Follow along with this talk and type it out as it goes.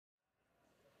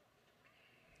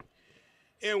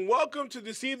and welcome to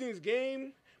this evening's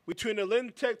game between the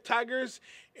Lynn Tech Tigers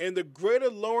and the Greater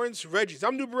Lawrence Reggies.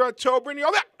 I'm Nuber October, and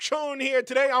y'all shown here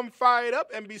today. I'm fired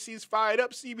up. NBC's fired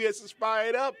up. CBS is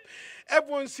fired up.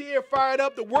 Everyone's here fired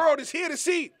up. The world is here to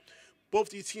see both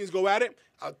these teams go at it.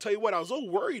 I'll tell you what, I was a little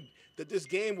worried that this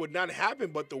game would not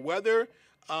happen, but the weather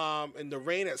and the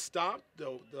rain has stopped.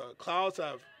 The clouds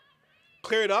have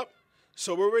cleared up,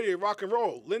 so we're ready to rock and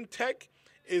roll. Lynn Tech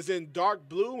is in dark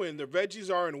blue, and the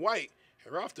Reggies are in white.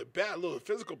 And right off the bat, a little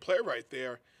physical play right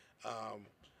there.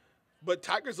 But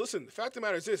Tigers, listen, the fact of the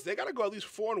matter is this: they got to go at least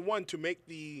 4-1 to make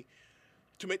the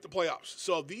playoffs.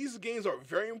 So these games are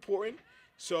very important.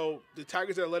 So the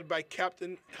Tigers are led by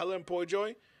Captain Helen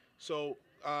Pojoy. So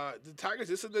the Tigers,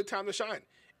 this is their time to shine,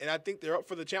 and I think they're up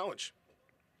for the challenge.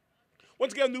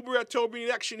 Once again, Newbury October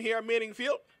in action here at Manning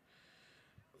Field.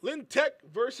 Lynn Tech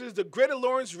versus the Greater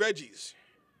Lawrence Reggies.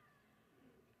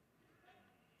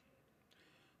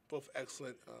 Both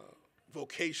excellent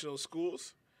vocational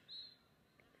schools.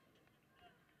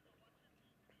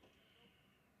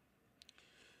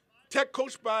 Tech,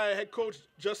 coached by head coach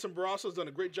Justin Barrasso, has done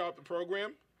a great job at the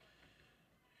program.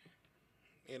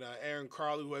 And Aaron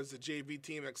Carley, who has the JV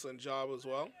team, excellent job as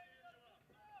well.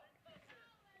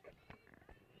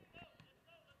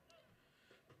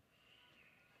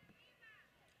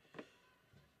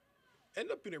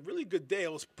 Ended up being a really good day.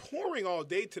 It was pouring all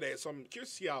day today, so I'm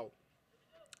curious to see how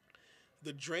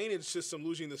the drainage system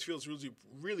losing this field is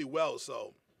really well.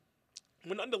 So,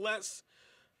 but nonetheless,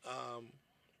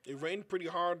 it rained pretty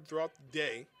hard throughout the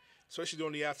day, especially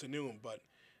during the afternoon. But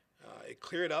it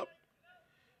cleared up,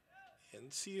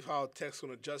 and see how Tech's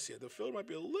going to adjust here. The field might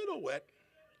be a little wet,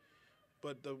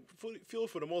 but the field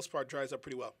for the most part dries up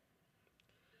pretty well.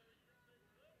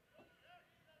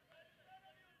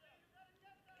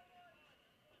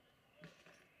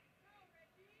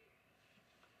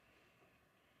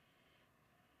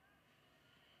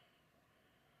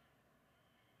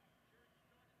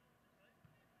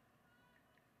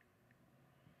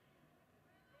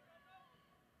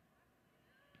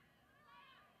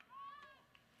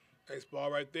 Nice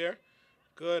ball right there.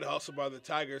 Good hustle by the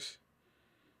Tigers.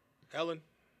 Helen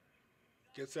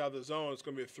gets out of the zone. It's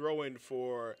going to be a throw-in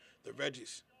for the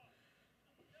Reggies.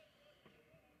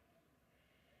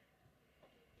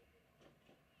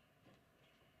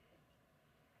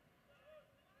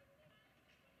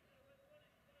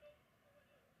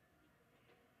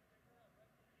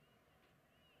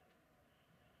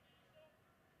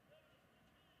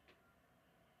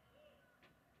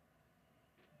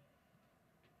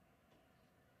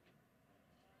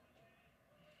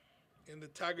 In the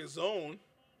Tiger zone,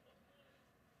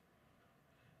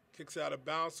 kicks out of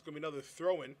bounds. It's going to be another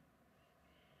throw-in.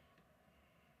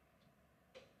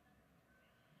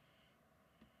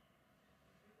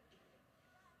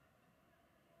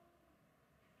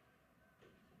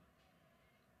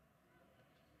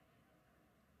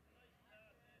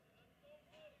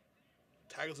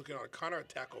 Tigers looking on a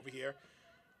counterattack over here.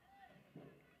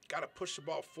 Got to push the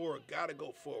ball forward. Got to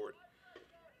go forward.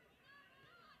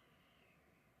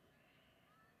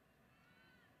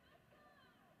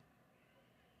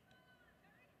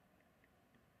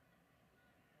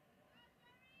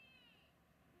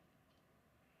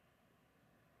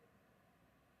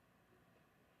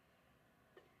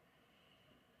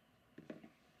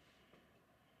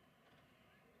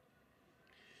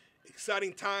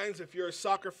 Exciting times if you're a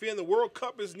soccer fan. The World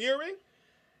Cup is nearing.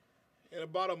 In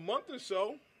about a month or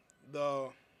so,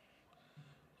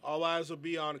 all eyes will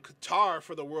be on Qatar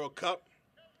for the World Cup.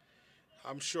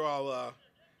 I'm sure I'll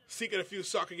seek a few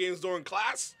soccer games during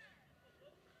class.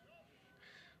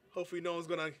 Hopefully we're not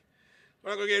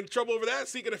going to get in trouble over that.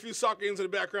 Seeking a few soccer games in the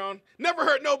background. Never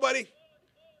hurt nobody.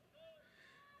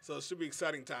 So it should be an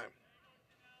exciting time.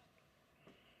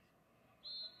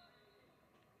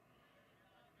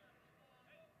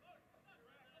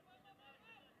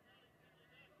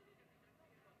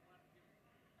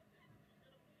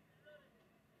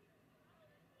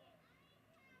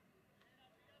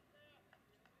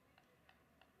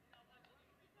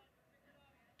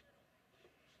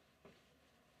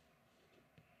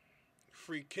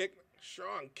 Free kick,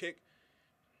 strong kick.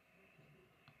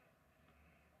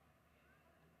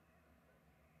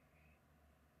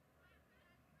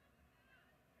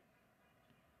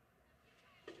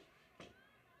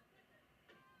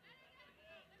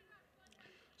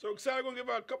 So excited, we're going to give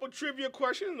out a couple trivia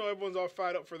questions. I know everyone's all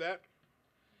fired up for that.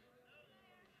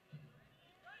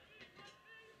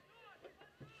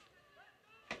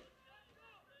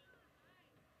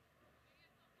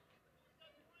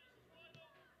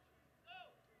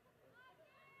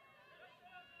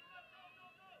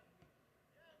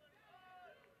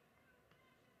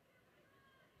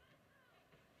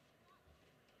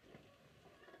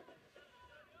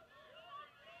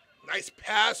 Nice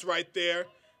pass right there.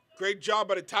 Great job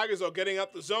by the Tigers, though, getting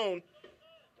out the zone.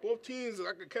 Both teams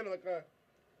are kind of like a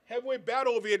heavyweight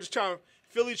battle over here, just trying to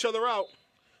fill each other out.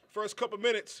 First couple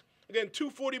minutes. Again, 2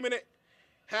 40-minute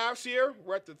halves here.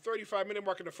 We're at the 35-minute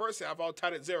mark in the first half, all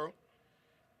tied at 0.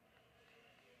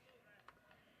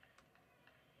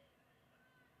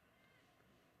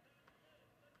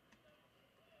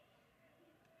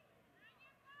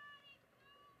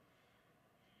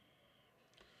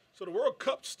 So the World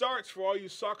Cup starts for all you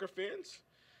soccer fans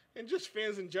and just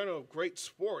fans in general of great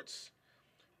sports.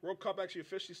 World Cup actually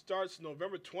officially starts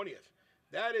November 20th.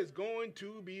 That is going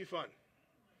to be fun.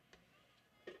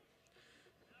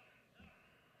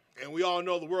 And we all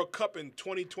know the World Cup in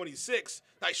 2026.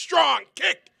 Nice strong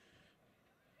kick.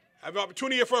 Have an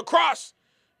opportunity here for a cross.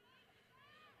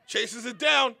 Chases it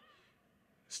down.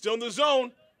 Still in the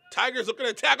zone. Tigers looking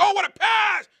to attack. Oh, what a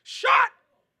pass! Shot!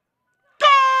 Goal!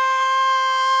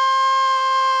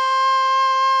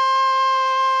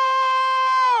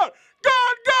 Go!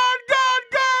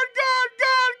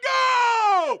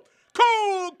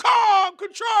 Cool, calm,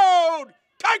 controlled,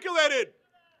 calculated.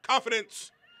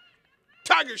 Confidence.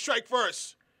 Tigers strike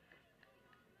first.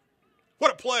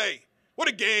 What a play. What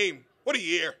a game. What a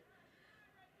year.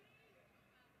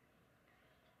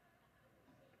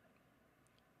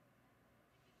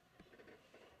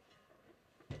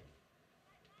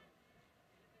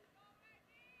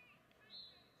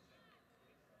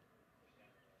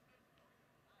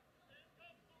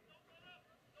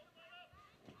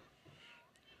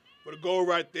 What a goal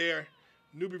right there.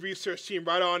 Newbie research team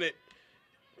right on it.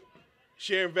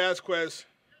 Sharon Vasquez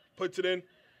puts it in.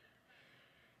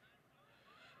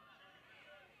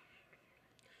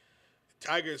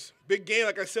 Tigers, big game,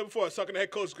 like I said before. I was talking to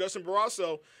head coach Gustin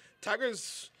Barrasso.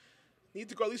 Tigers need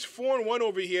to go at least 4-1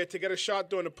 over here to get a shot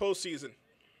during the postseason.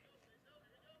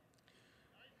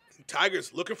 And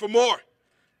Tigers looking for more.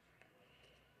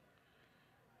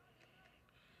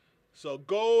 So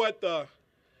goal at the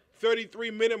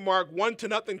 33-minute mark,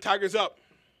 1-0, Tigers up.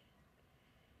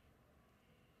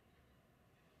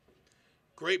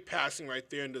 Great passing right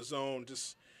there in the zone.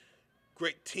 Just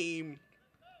great team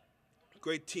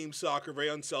soccer, very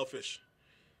unselfish.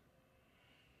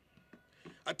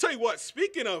 I tell you what,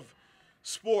 speaking of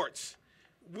sports,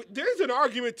 there's an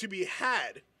argument to be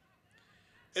had,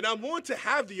 and I'm willing to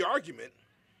have the argument.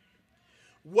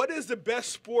 What is the best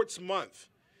sports month?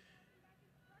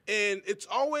 And it's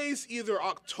always either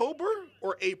October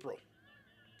or April.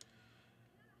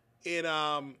 And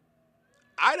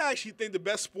I'd actually think the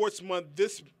best sports month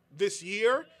this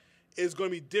year is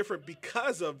going to be different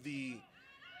because of the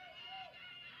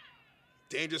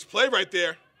dangerous play right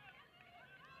there.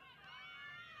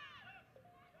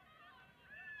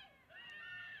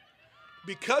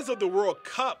 Because of the World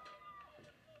Cup,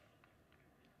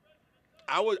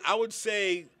 I would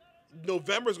say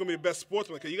November is going to be the best sports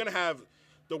month because you're going to have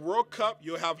the World Cup,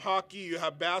 you'll have hockey, you'll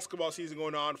have basketball season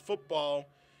going on, football,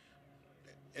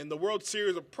 and the World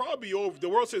Series will probably be over. The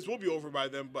World Series will be over by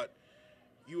then, but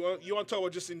you want to talk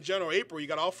about just in general, April, you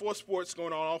got all 4 sports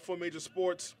going on, all 4 major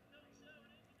sports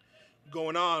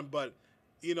going on, but,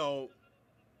 you know,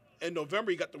 in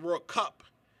November you got the World Cup,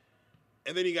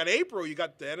 and then you got April, you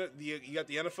got the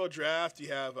NFL draft, you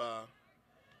have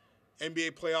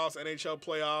NBA playoffs, NHL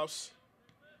playoffs,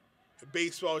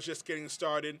 baseball is just getting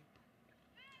started.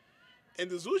 And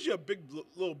there's usually a big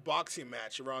little boxing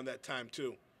match around that time,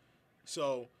 too.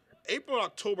 So April and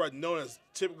October are known as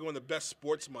typically one of the best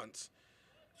sports months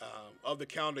of the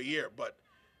calendar year. But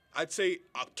I'd say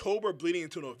October bleeding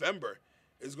into November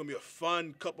is going to be a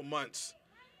fun couple months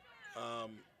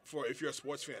for if you're a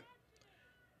sports fan.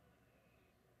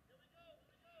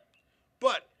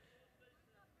 But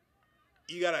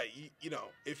you got to,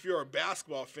 if you're a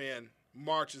basketball fan,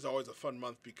 March is always a fun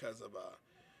month because of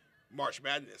March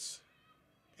Madness.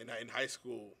 In high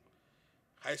school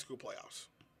playoffs.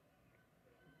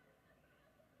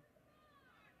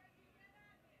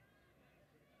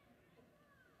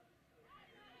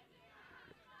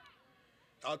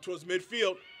 Out towards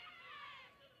midfield.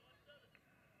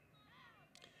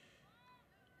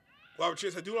 Well,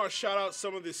 Chase, I do want to shout out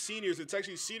some of the seniors. It's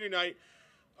actually senior night.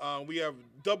 We have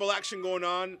double action going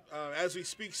on as we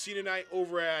speak. Senior night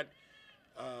over at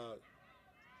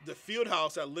the field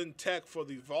house at Lynn Tech for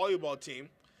the volleyball team.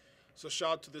 So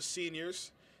shout out to the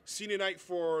seniors. Senior night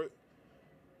for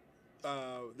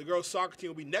the girls' soccer team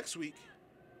will be next week.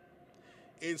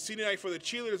 And senior night for the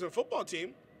cheerleaders and football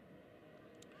team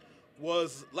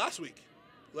was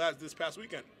this past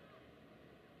weekend.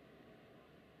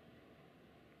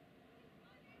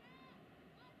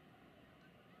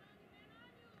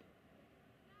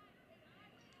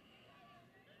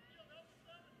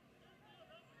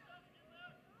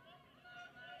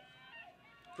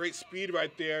 Great speed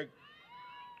right there.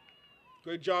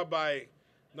 Great job by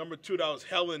number 2. That was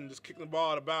Helen, just kicking the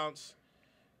ball out of bounds.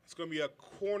 It's going to be a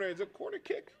corner. Is it a corner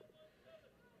kick?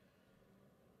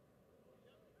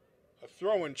 A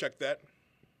throw-in, check that.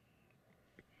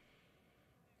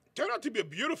 Turned out to be a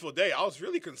beautiful day. I was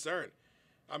really concerned.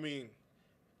 I mean,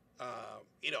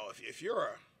 if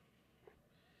you're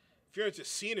into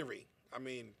scenery, I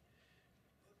mean,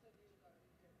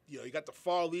 you got the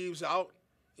fall leaves out,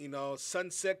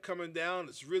 sunset coming down.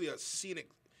 It's really a scenic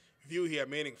view here at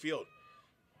Manning Field.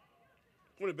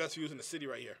 One of the best views in the city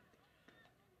right here.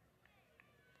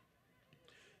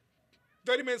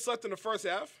 30 minutes left in the first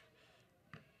half.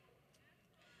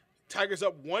 Tigers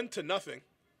up 1-0.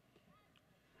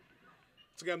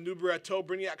 So again, Newbury at Toe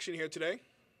bringing action here today.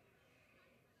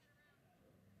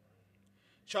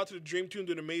 Shout out to the Dream Team,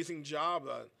 doing an amazing job.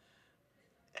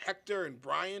 Hector and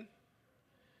Brian.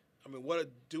 I mean, what a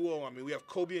duo. I mean, we have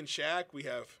Kobe and Shaq. We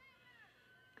have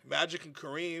Magic and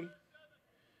Kareem.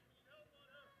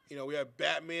 We have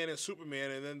Batman and Superman.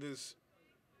 And then there's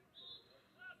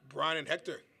Brian and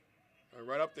Hector.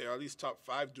 Right up there. At least top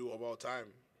 5 duo of all time.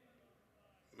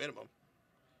 Minimum.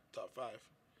 Top 5.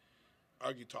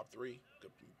 Argue top 3.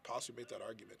 Could possibly make that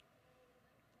argument.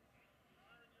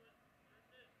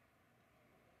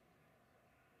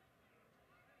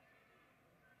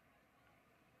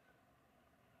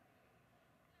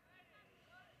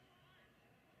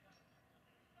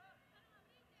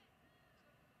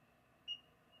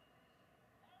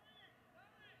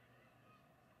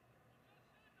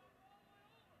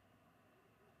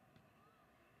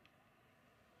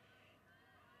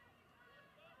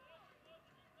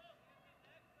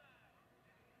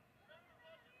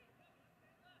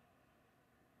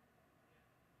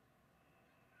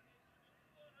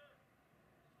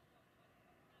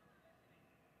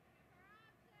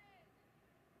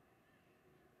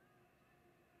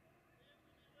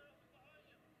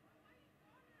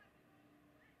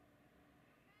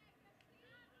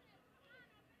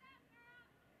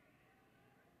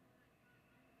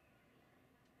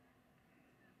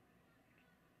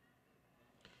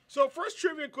 So first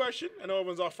trivia question, I know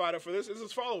everyone's all fired up for this, is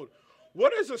as followed.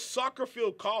 What is a soccer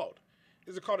field called?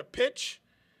 Is it called a pitch,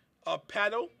 a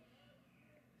paddock,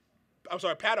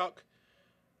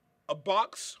 a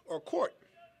box, or a court?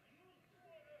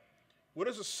 What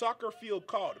is a soccer field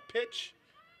called? A pitch,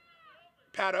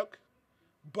 paddock,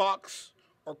 box,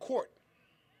 or court?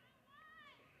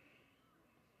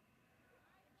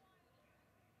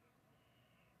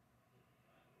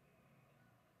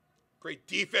 Great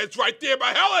defense right there by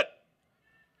Helen.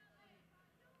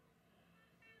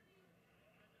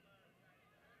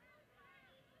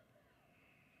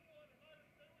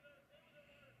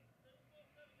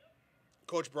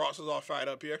 Coach Bross is all fired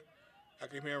up here. I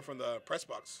can hear him from the press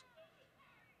box.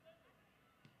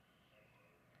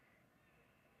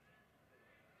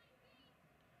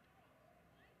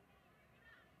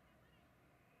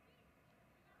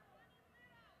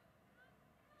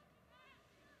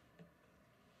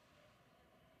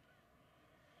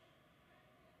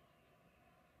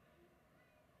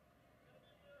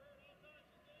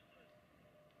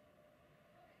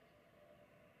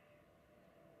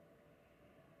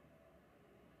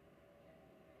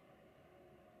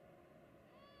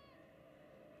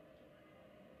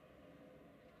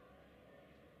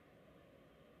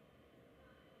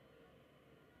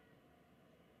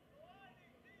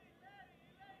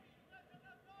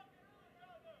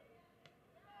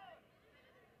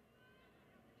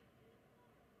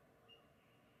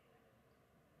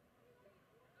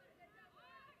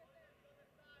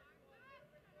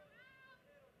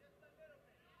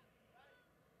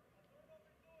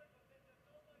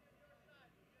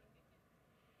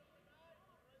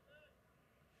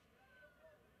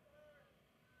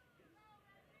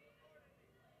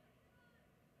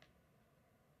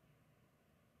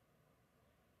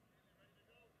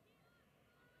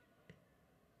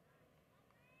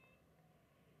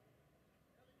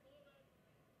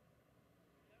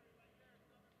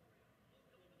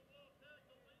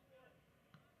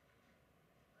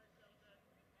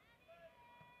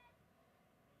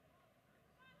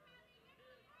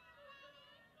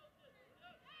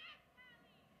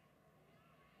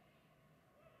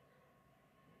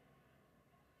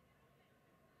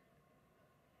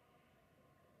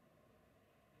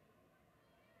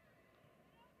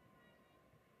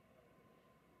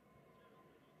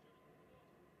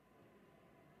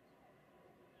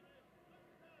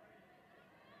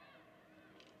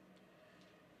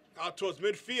 Out towards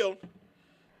midfield.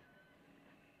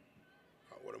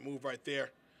 What a move right there.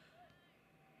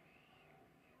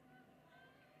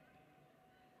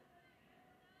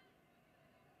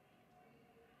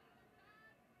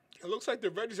 It looks like the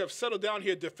Reggies have settled down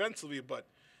here defensively, but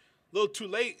a little too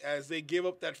late as they gave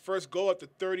up that first goal at the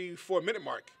 34-minute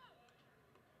mark.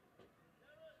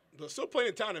 But still plenty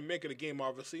of time to make it a game,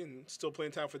 obviously, and still plenty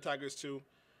of time for Tigers to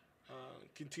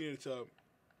continue to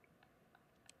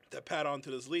pat on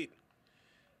to this lead.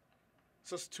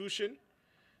 Substitution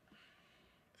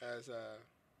as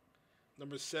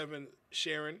number 7,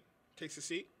 Sharon, takes a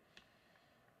seat.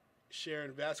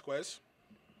 Sharon Vasquez.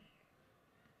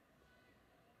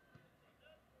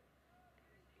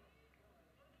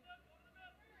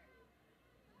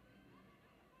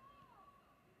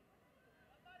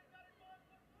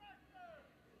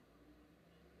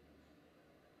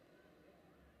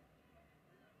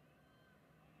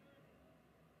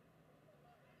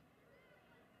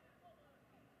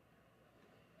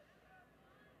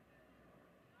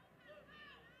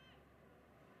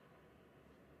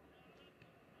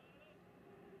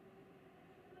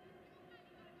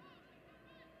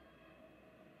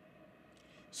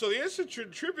 So the answer to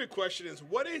the trivia question is,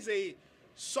 what is a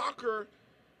soccer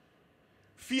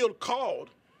field called?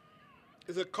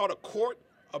 Is it called a court,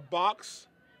 a box,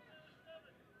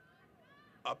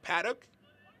 a paddock,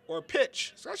 or a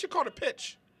pitch? It's actually called a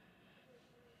pitch.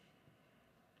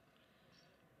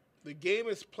 The game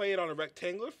is played on a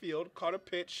rectangular field called a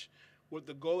pitch with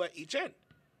the goal at each end.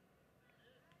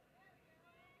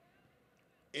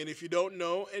 And if you don't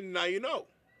know, and now you know.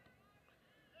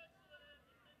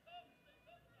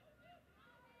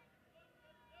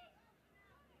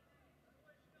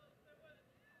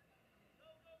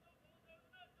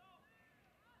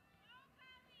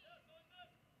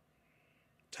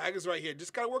 Tigers right here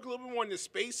just got to work a little bit more on the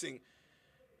spacing.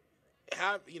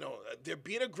 They're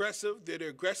being aggressive. They're the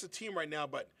aggressive team right now,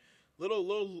 but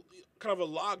little kind of a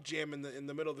log jam in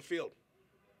the middle of the field.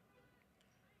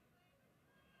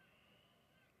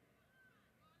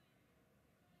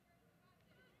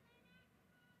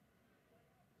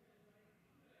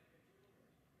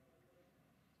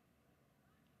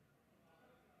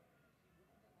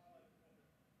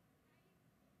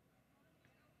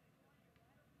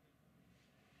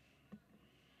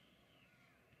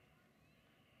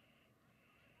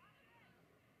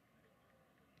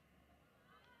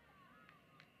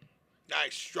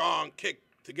 Nice, strong kick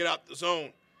to get out the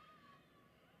zone.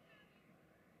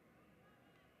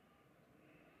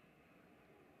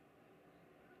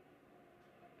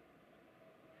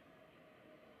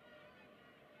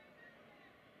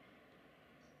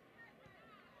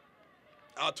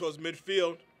 Out towards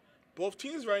midfield. Both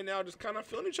teams right now just kind of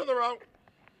feeling each other out.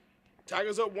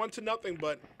 Tigers up 1-0,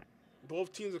 but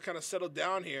both teams have kind of settled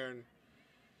down here and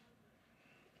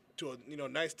to a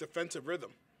nice defensive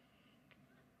rhythm.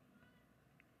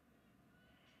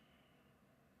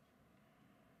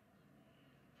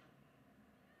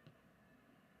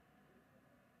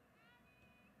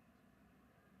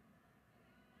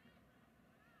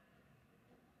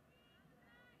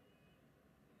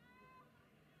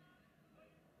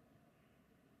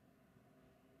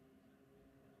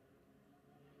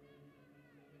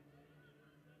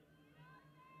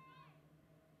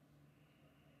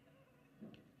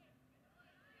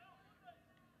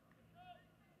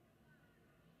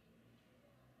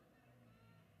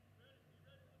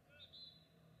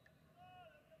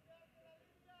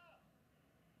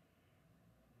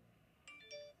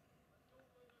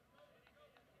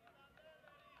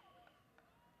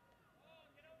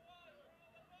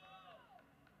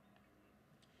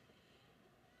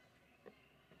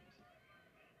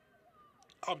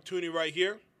 Opportunity right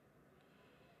here.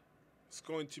 It's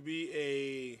going to be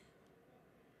a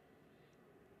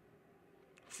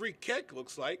free kick,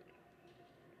 looks like.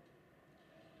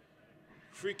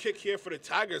 Free kick here for the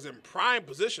Tigers in prime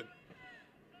position.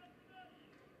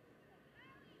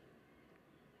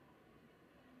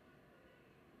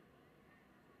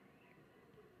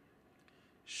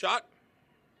 Shot.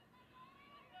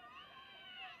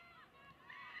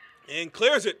 And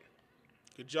clears it.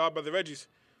 Good job by the Reggies.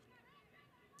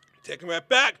 Taking that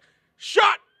back.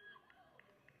 Shot!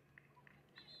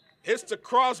 Hits the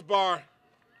crossbar.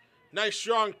 Nice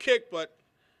strong kick, but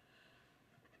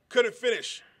couldn't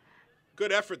finish.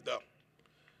 Good effort, though.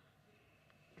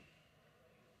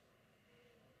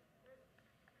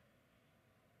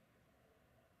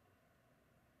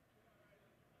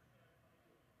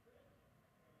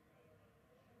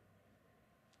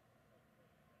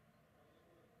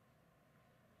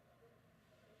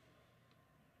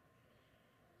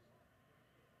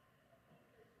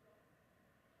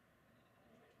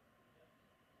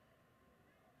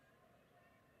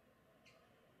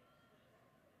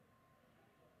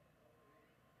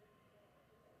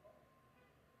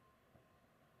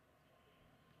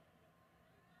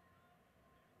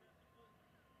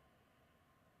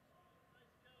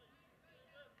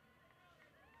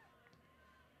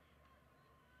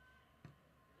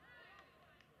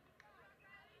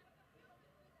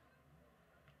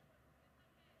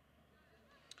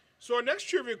 So our next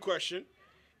trivia question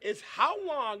is, how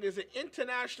long is an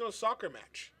international soccer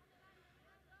match?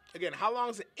 Again, how long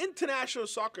is an international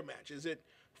soccer match? Is it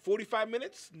 45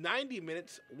 minutes, 90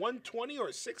 minutes, 120,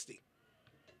 or 60?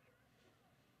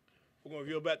 We're going to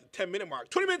reveal about the 10-minute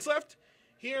mark. 20 minutes left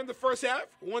here in the first half.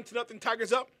 1-0,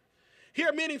 Tigers up. Here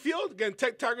at Manning Field, again,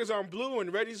 Tech Tigers are in blue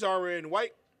and Reddies are in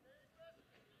white.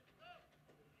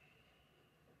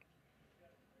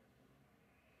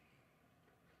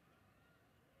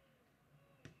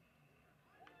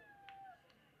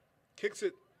 Kicks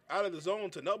it out of the zone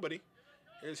to nobody.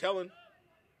 Here's Helen.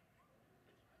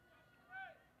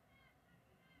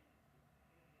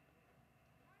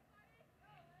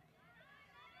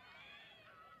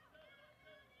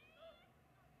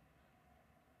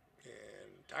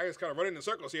 And Tigers kind of running in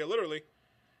circles here, literally.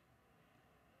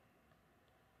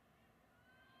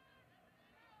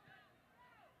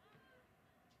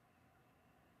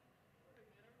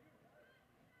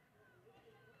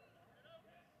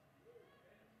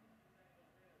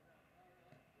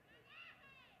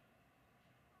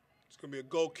 It's going to be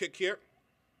a goal kick here.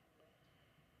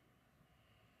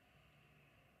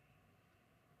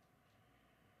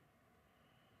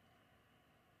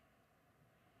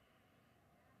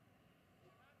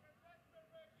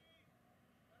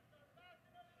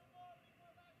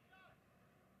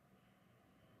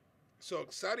 So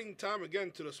exciting time again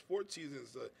to the sports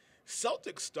seasons. The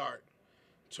Celtics start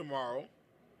tomorrow,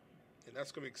 and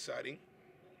that's going to be exciting.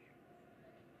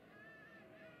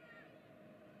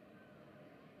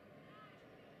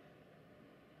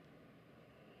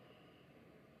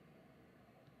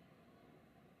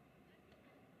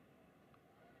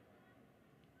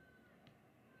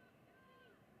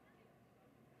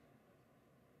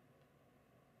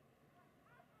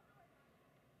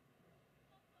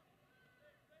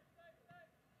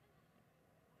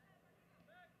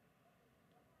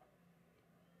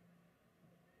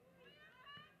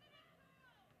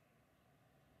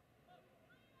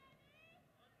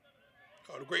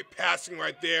 Oh, the great passing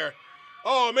right there.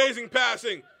 Oh, amazing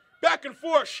passing. Back and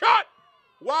forth. Shot.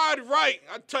 Wide right.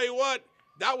 I tell you what,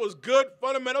 that was good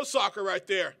fundamental soccer right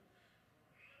there.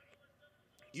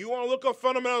 You want to look up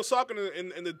fundamental soccer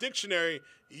in the dictionary,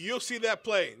 you'll see that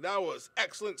play. That was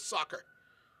excellent soccer.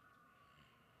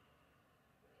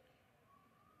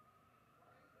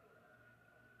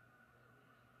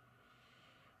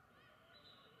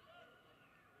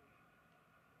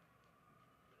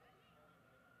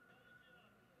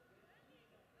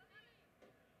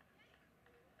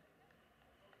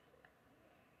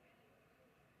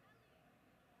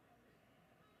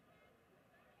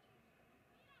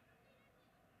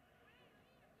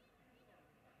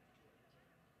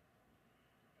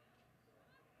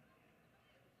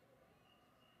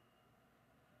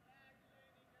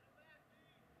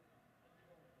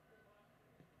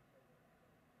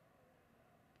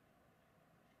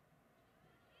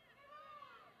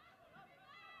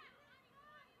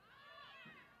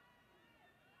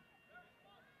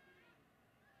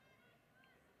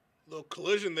 Little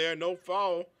collision there, no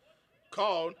foul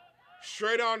called.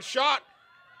 Straight on shot.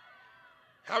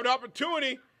 Have an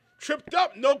opportunity. Tripped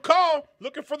up, no call.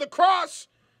 Looking for the cross.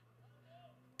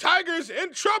 Tigers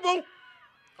in trouble.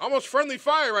 Almost friendly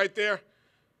fire right there.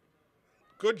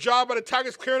 Good job by the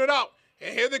Tigers clearing it out.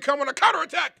 And here they come on a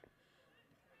counterattack.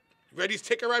 Reddy's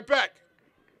taking right back.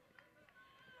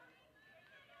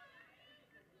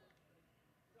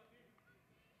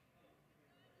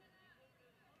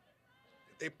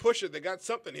 If they push it, they got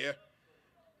something here.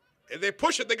 If they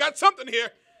push it, they got something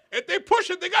here. If they push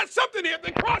it, they got something here. If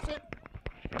they cross it.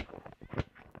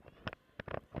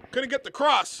 Couldn't get the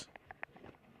cross.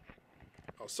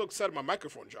 I was so excited my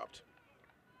microphone dropped.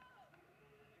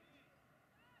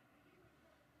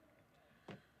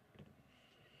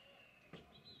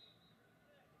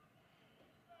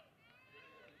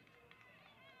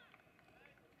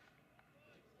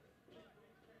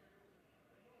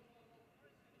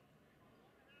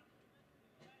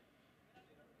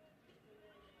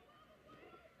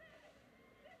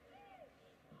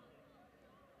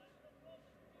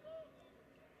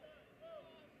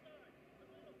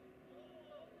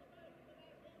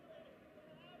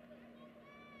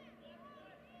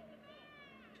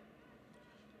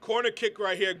 Corner kick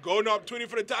right here. Golden opportunity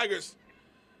for the Tigers.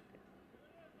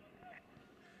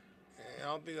 And I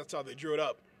don't think that's how they drew it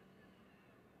up.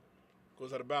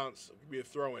 Goes out of bounds. It could be a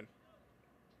throw-in.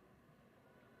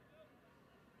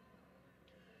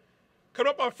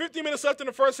 Coming up on 15 minutes left in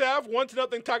the first half.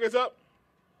 1-0, Tigers up.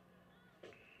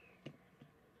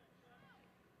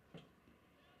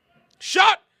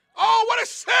 Shot! Oh, what a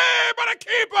save by the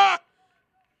keeper!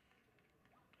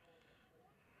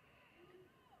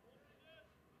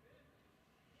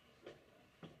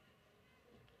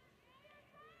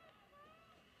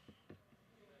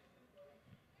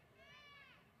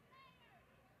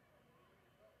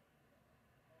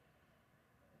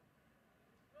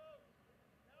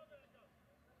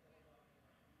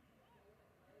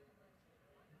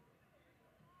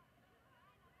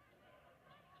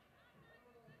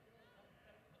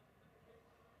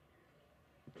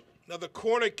 Another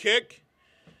corner kick.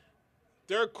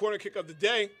 Third corner kick of the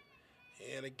day.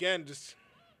 And again, just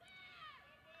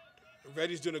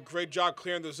Reggie's doing a great job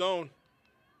clearing the zone.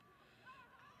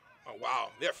 Oh,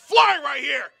 wow. They're flying right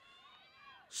here.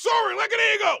 Soaring like an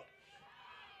eagle.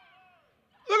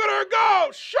 Look at her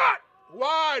go. Shot.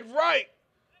 Wide right.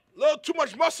 A little too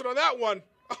much muscle on that one.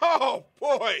 Oh,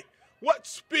 boy. What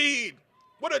speed.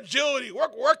 What agility.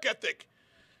 Work ethic.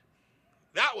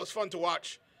 That was fun to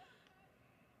watch.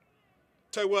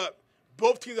 Tell you what,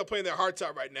 both teams are playing their hearts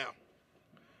out right now.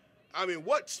 I mean,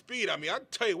 what speed. I mean, I'll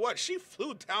tell you what, she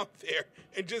flew down there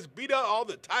and just beat out all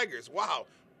the Tigers. Wow.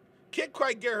 Can't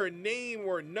quite get her name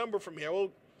or number from here.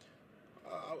 Well,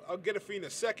 I'll get it for you in a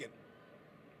second.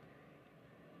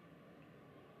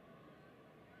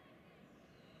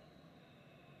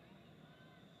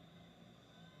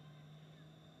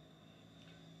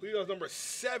 I believe that was number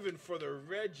 7 for the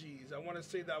Reggies. I want to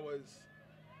say that was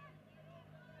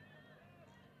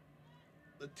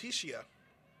Letitia.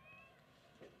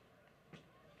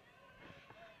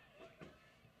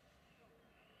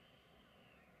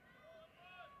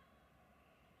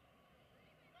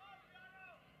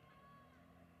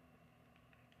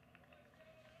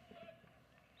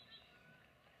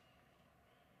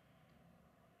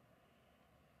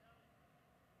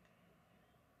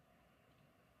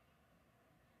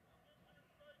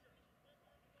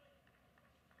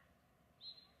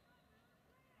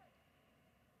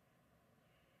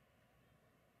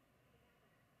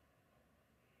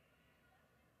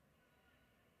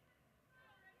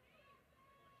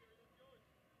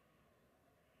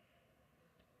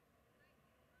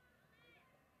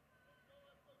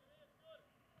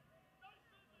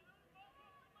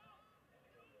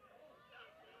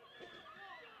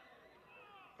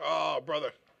 Oh,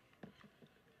 brother.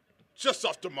 Just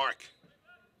off the mark.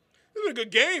 This has been a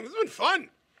good game. This has been fun.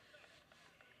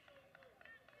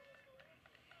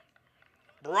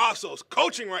 Barraso's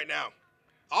coaching right now.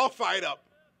 All fired up.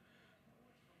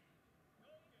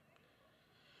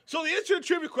 So the answer to the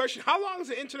trivia question, how long is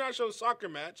an international soccer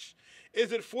match?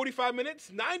 Is it 45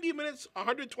 minutes, 90 minutes,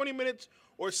 120 minutes,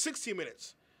 or 60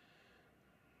 minutes?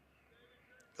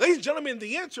 Ladies and gentlemen,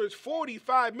 the answer is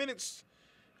 45 minutes.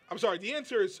 I'm sorry, the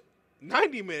answer is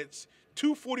 90 minutes,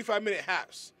 2 45-minute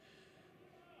halves.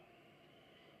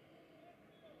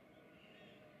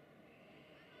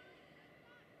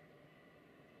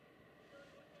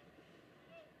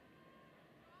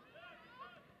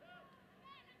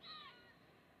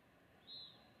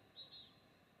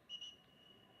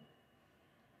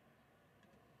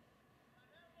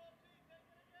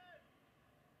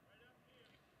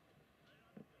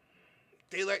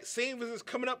 Daylight savings is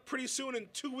coming up pretty soon in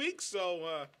 2 weeks,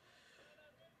 so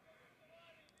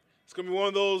it's going to be one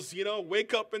of those,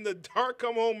 wake up in the dark,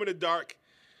 come home in the dark.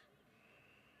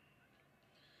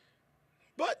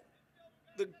 But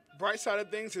the bright side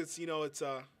of things is, it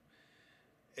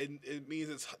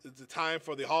means it's a time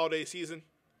for the holiday season,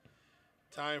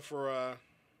 time for, all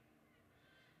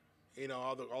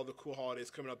the cool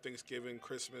holidays coming up, Thanksgiving,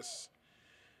 Christmas,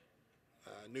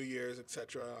 New Year's,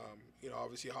 etc.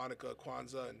 Obviously Hanukkah,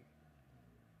 Kwanzaa, and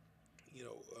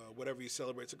whatever you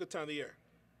celebrate. It's a good time of the year.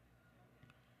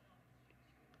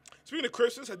 Speaking of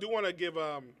Christmas, I do want to give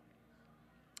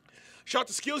shout out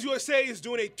to Skills USA is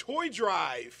doing a toy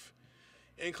drive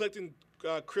and collecting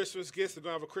Christmas gifts. They're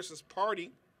going to have a Christmas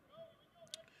party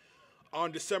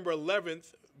on December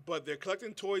 11th, but they're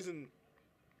collecting toys. In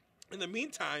the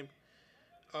meantime,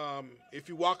 if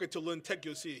you walk into Lynn Tech,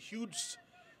 you'll see a huge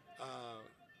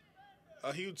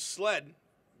sled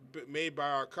made by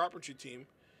our carpentry team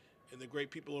and the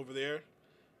great people over there,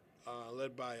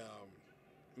 led by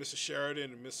Mr.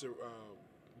 Sheridan and Mr.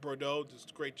 Bordeaux.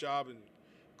 Just a great job and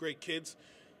great kids.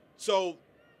 So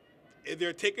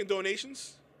they're taking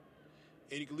donations,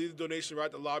 and you can leave the donation right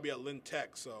at the lobby at Lynn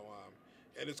Tech. So,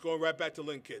 and it's going right back to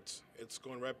Lynn Kids. It's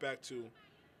going right back to,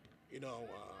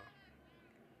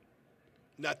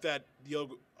 not that the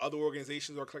other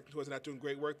organizations are collecting toys and not doing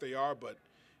great work. They are, but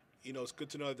it's good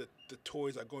to know that the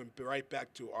toys are going right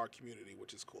back to our community,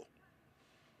 which is cool.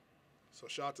 So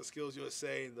shout out to Skills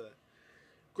USA and the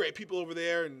great people over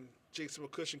there and Jason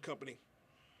McCush and company.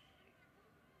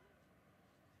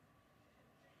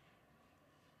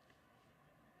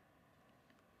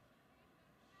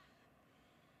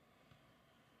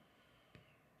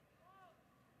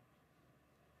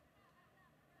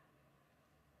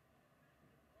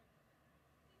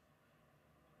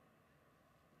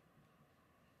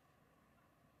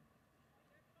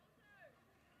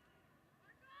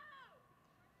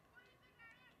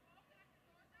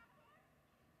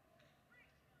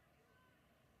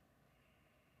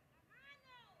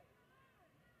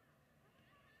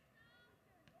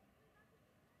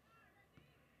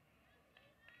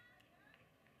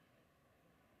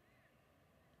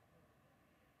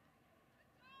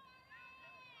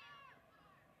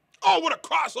 Oh, what a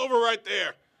crossover right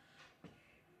there.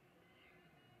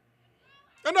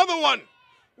 Another one.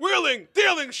 Wheeling,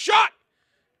 dealing, shot.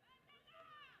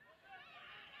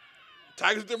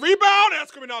 Tigers with the rebound.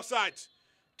 That's coming offsides.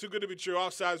 Too good to be true.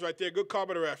 Offsides right there. Good call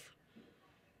by the ref.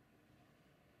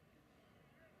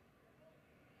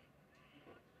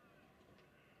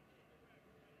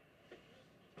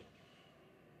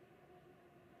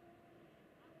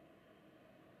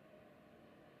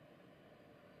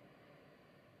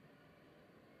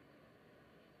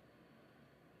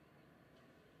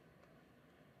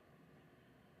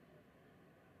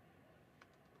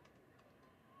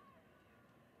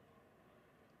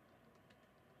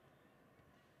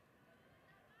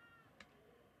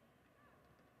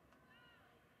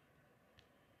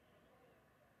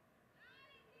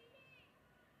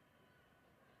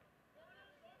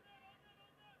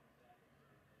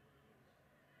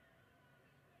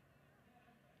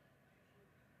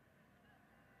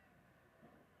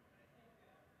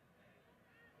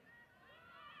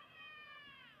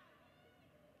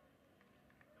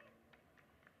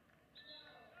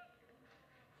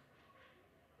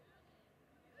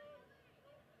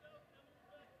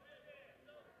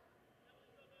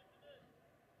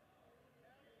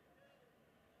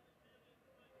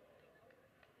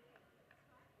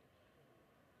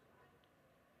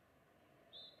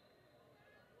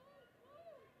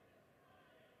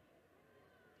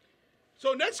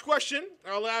 So next question,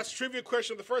 our last trivia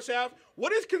question of the first half.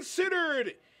 What is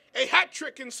considered a hat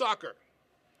trick in soccer?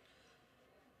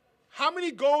 How many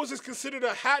goals is considered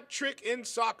a hat trick in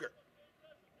soccer?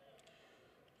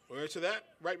 We'll answer that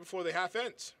right before the half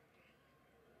ends.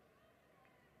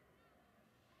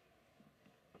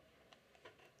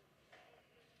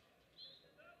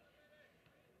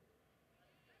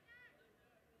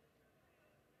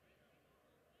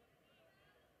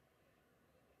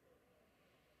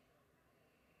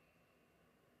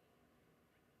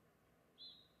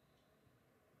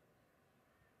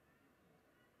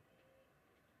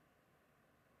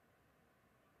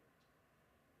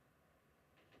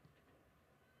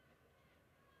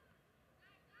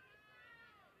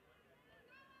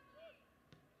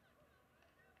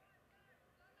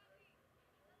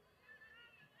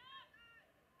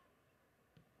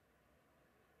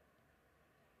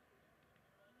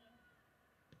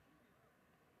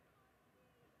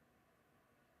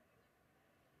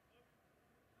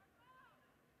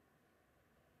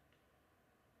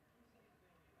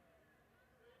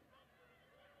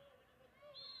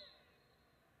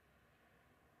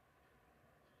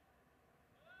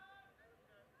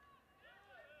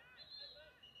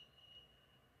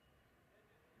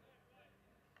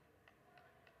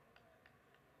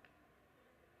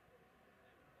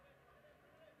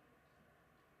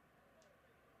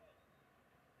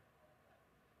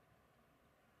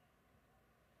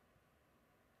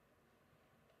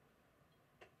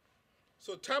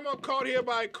 So timeout called here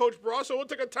by Coach Bra. So we'll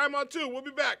take a timeout too. We'll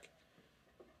be back.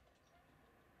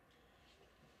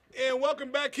 And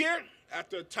welcome back here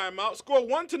after a timeout. Score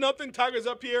 1-0. Tigers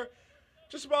up here.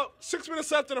 Just about 6 minutes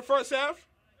left in the first half.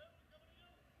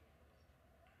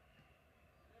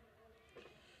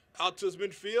 Out to his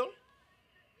midfield.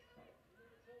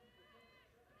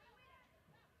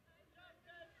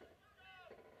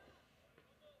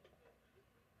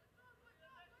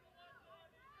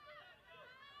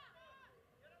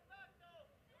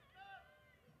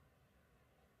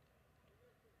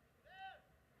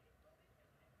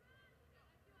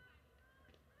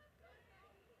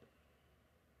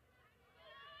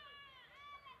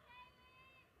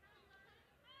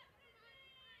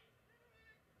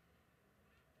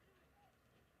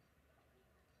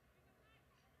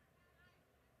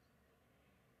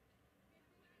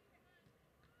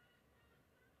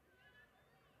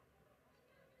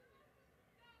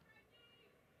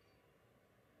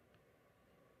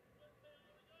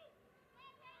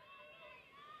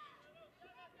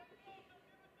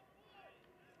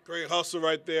 Great hustle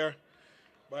right there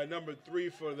by number 3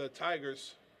 for the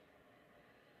Tigers.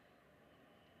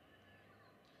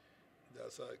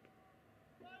 That's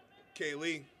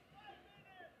Kaylee.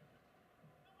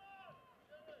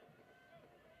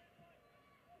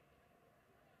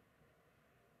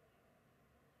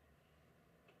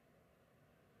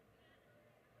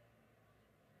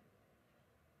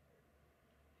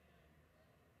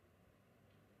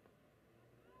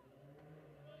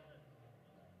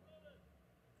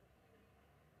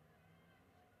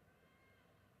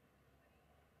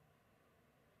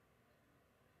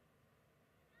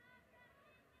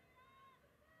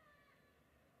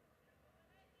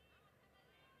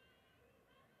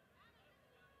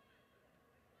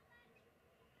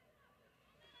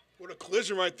 What a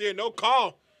collision right there. No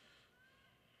call.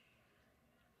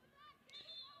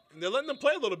 And they're letting them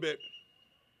play a little bit.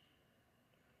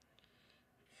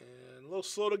 And a little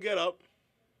slow to get up.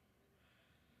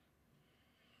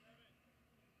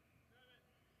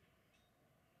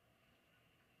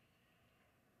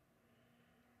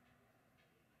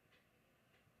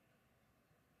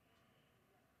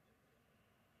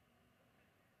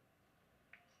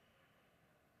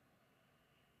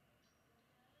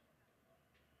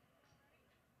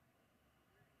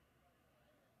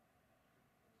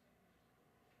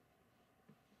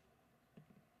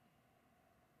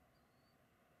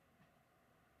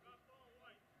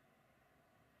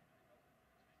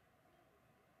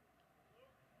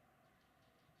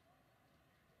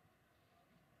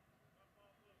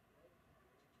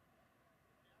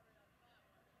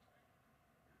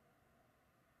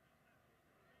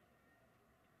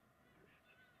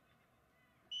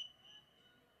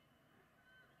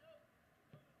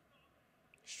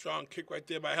 Strong kick right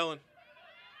there by Helen.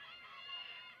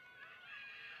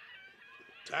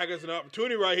 Tigers an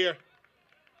opportunity right here.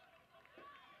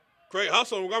 Great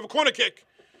hustle. We're going to have a corner kick.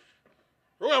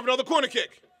 We're going to have another corner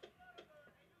kick.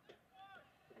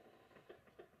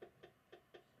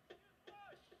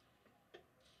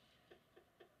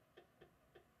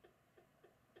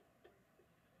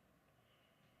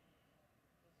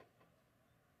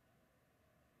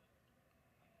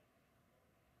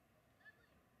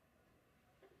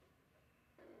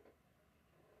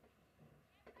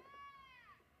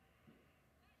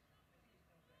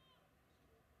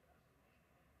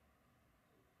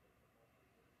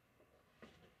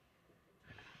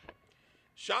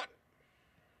 Shot.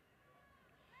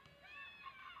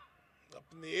 Up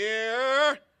in the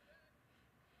air.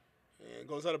 And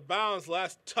goes out of bounds.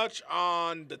 Last touch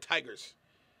on the Tigers.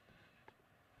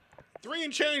 3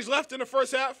 and change left in the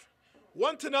first half.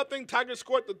 1-0. Tigers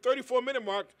scored the 34-minute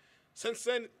mark. Since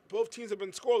then, both teams have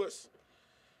been scoreless.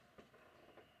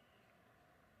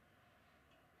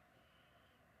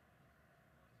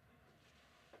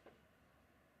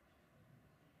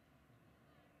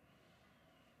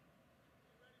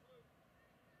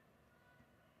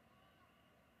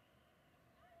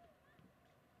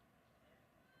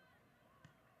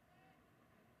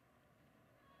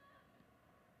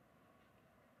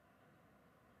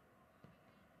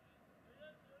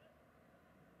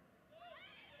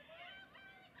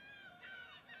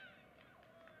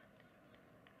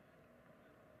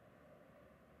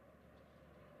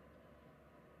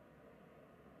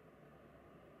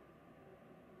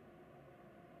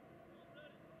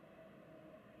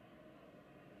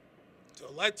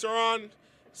 So lights are on.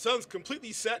 Sun's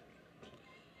completely set.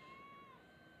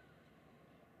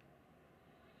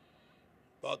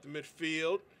 About the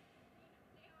midfield.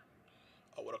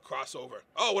 Oh, what a crossover.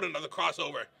 Oh, what another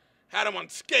crossover. Had him on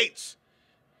skates.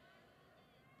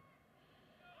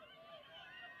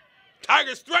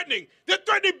 Tigers threatening. They're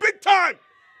threatening big time.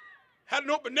 Had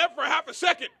an open net for half a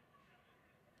second.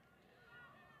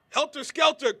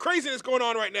 Helter-skelter. Craziness going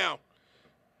on right now.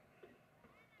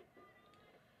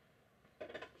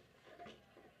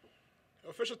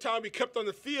 Official time will be kept on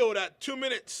the field at 2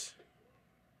 minutes.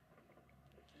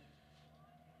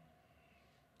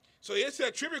 So here's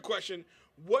that trivia question.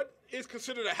 What is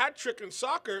considered a hat trick in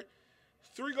soccer?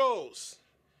 3 goals.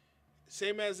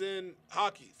 Same as in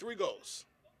hockey. 3 goals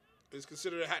is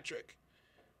considered a hat trick.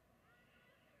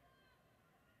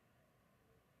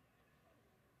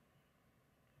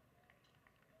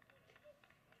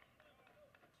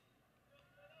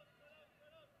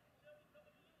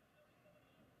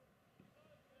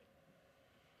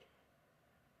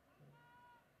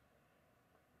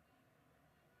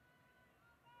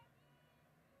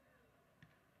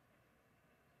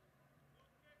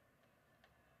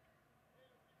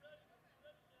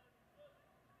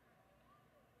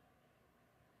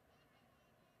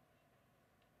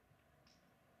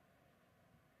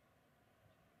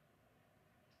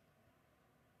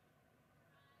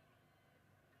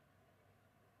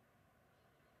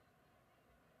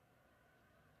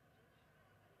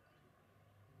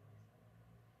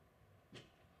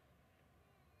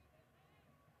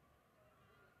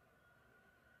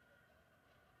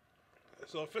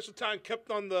 So official time kept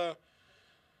on the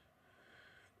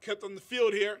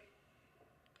field here.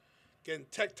 Again,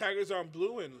 Tech Tigers are in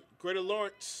blue and Greater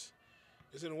Lawrence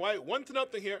is in white.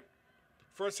 1-0 here.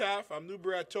 First half. I'm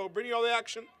Newbury Atoll, bringing you all the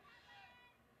action.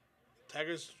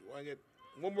 Tigers want to get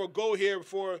one more goal here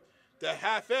before the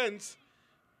half ends.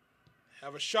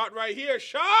 Have a shot right here.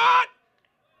 Shot!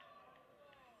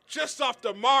 Just off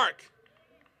the mark.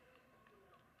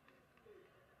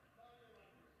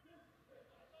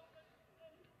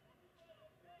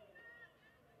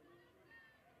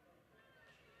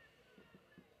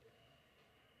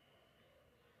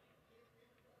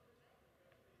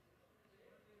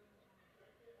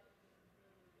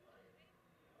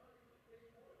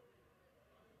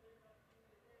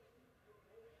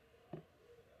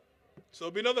 So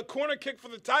it'll be another corner kick for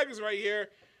the Tigers right here.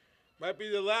 Might be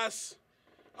the last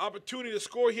opportunity to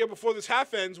score here before this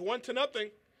half ends.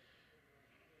 1-0.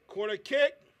 Corner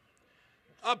kick.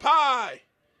 Up high.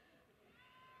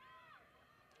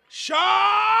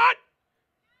 Shot!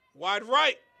 Wide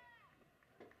right.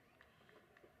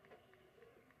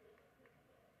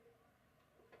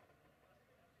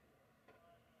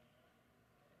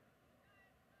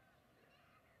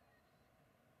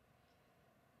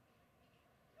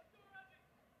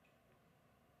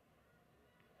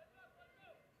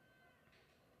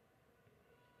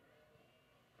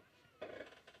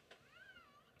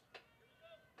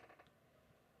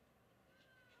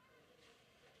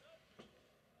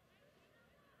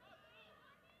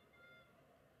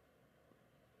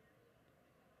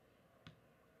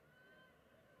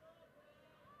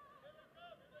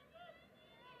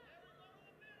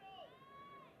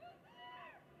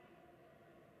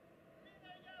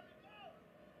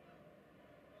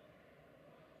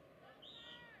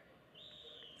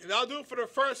 And that'll do it for the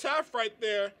first half right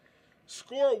there.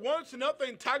 Score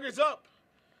 1-0. Tigers up.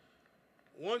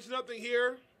 1-0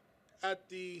 here at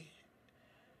the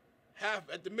half,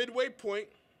 at the midway point.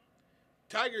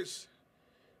 Tigers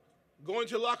going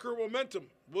to locker room momentum.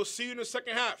 We'll see you in the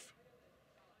second half.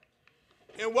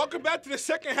 And welcome back to the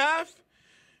second half.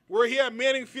 We're here at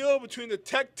Manning Field between the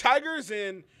Tech Tigers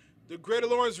and the Greater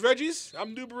Lawrence Reggies.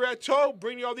 I'm New Barretto,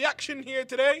 bringing you all the action here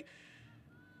today.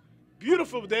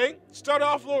 Beautiful day. Started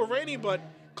off a little rainy, but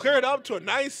cleared up to a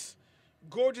nice,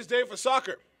 gorgeous day for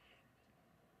soccer.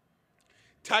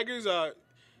 Tigers, right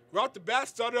off the bat,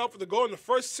 started off with a goal in the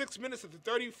first 6 minutes at the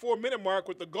 34-minute mark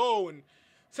with the goal. And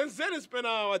since then, it's been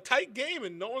a tight game,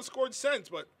 and no one scored since.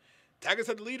 But Tigers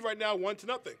have the lead right now, 1-0.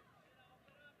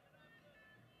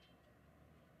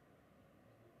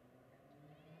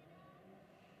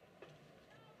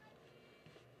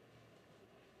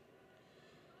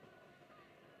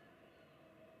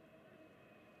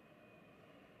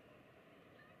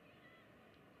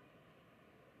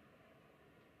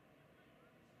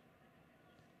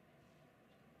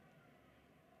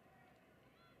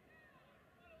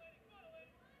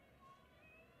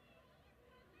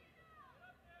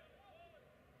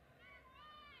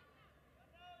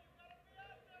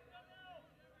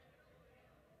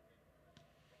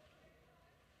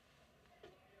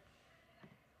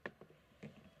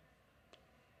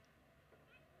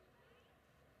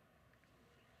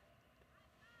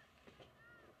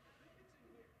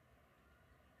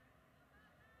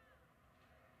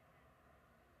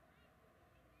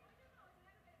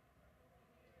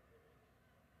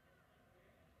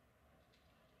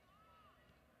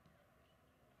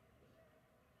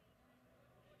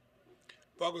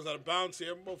 Ball goes out of bounds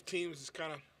here. Both teams just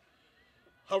kind of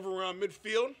hover around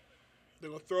midfield. They're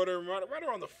going to throw it right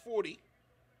around the 40.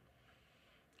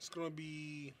 It's going to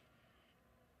be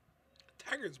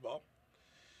Tigers' ball.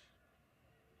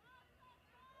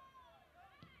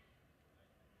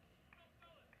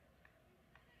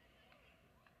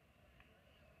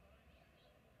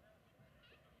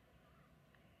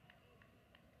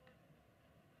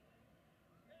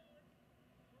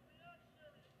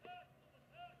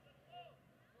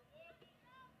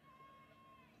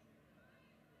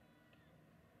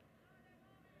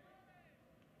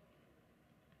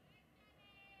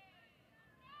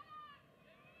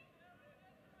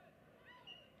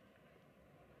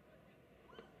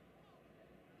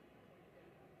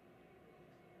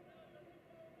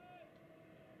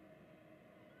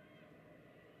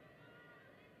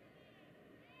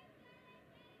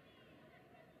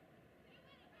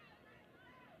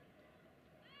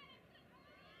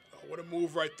 What a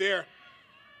move right there.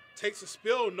 Takes a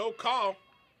spill, no call.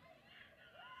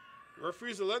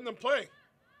 Referees are letting them play.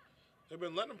 They've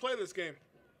been letting them play this game.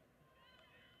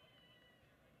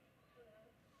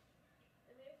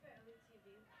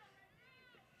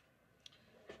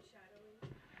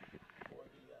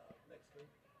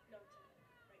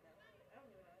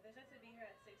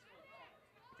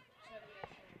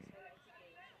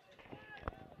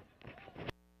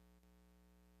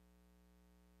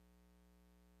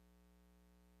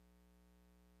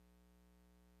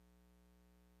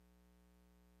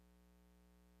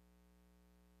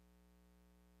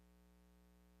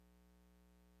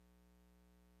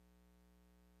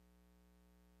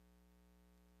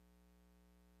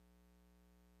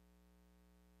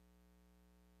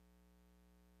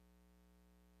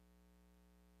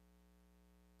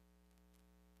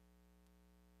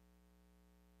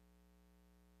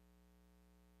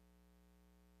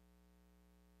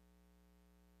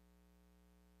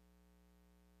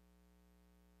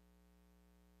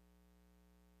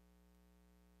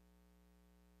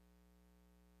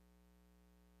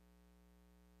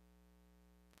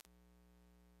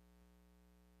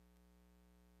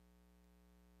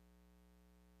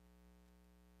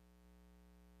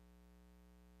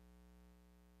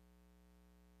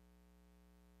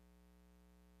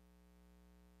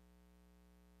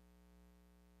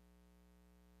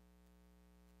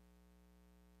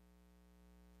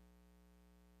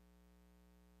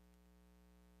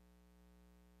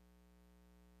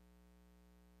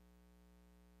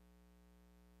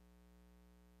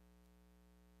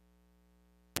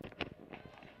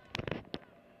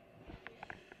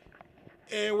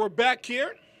 And we're back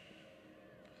here.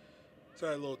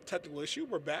 Sorry, a little technical issue.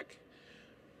 We're back.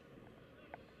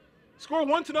 Score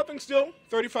 1-0 still.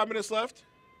 35 minutes left.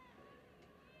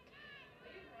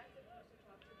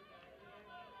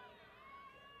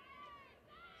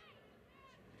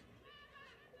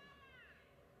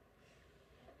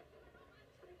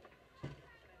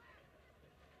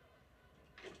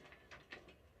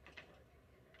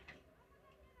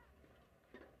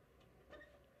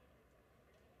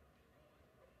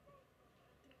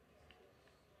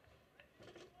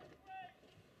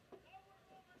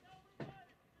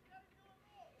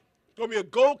 Going to be a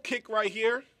goal kick right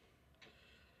here.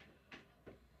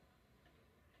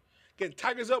 Again,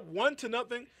 Tigers up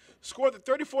 1-0. Scored at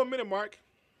the 34-minute mark.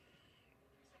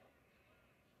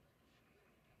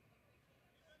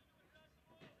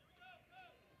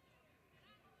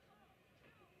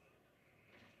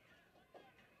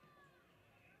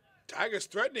 Tigers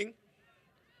threatening.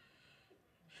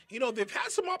 You know, they've had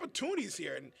some opportunities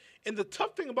here. And the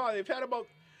tough thing about it, they've had about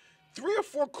 3 or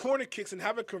 4 corner kicks and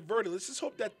haven't converted. Let's just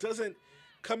hope that doesn't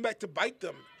come back to bite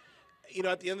them, you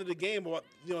know, at the end of the game, or,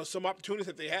 you know, some opportunities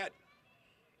that they had.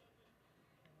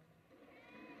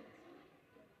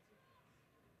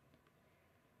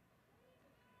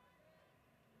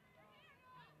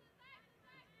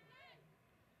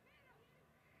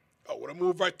 Oh, what a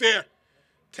move right there.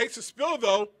 Takes a spill,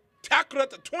 though. Tackled at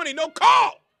the 20. No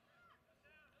call.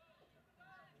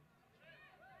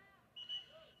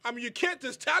 I mean, you can't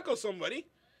just tackle somebody.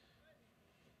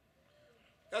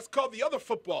 That's called the other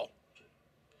football.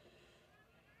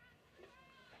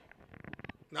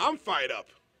 Now I'm fired up.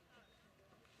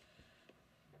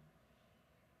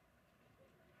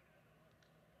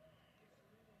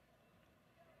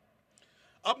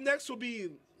 Up next will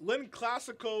be Lynn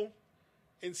Classical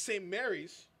in St.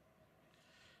 Mary's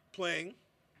playing.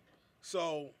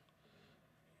 So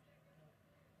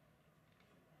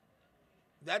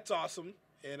that's awesome.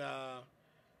 And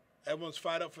everyone's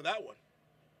fired up for that one.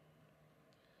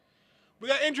 We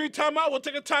got injury timeout. We'll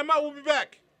take a timeout. We'll be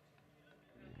back.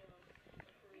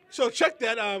 So check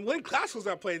that. Lynn Classical's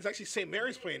not playing. It's actually St.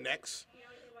 Mary's playing next.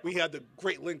 We had the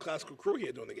great Lynn Classical crew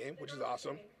here doing the game, which is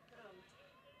awesome.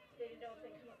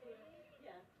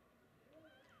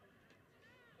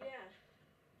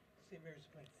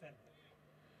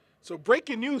 So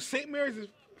breaking news, St. Mary's is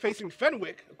facing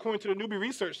Fenwick, according to the newbie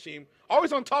research team.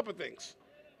 Always on top of things.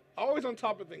 Always on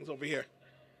top of things over here.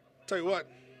 Tell you what,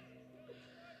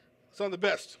 it's on the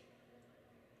best.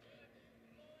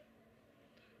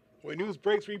 When news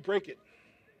breaks, we break it.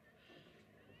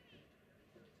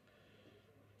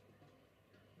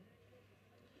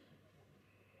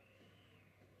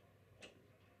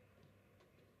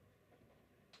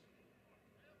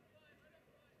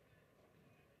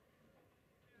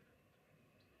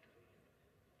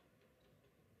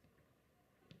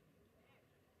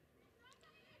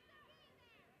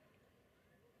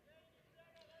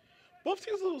 Both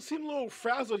teams seem a little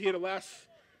frazzled here the last,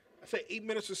 I'd say, 8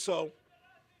 minutes or so.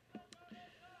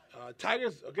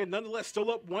 Tigers, again, nonetheless,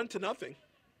 still up 1-0.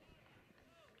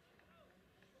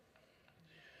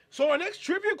 So our next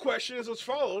trivia question is as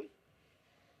followed.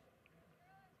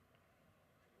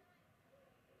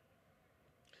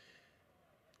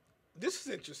 This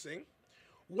is interesting.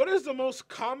 What is the most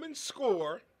common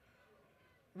score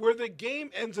where the game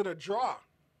ends in a draw?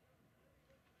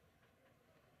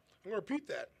 I'm going to repeat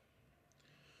that.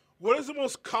 What is the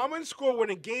most common score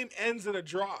when a game ends in a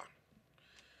draw?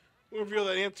 We'll reveal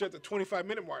that answer at the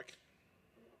 25-minute mark.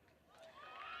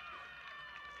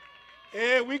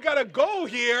 And we got a goal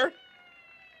here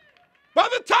by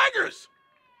the Tigers.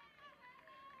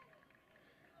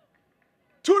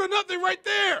 2-0 right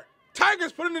there.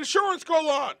 Tigers put an insurance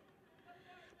goal on.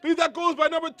 I believe that goes by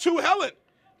number 2, Helen.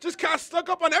 Just kind of stuck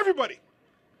up on everybody.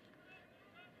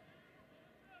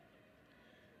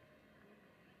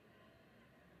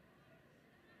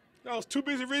 I was too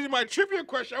busy reading my trivia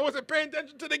question. I wasn't paying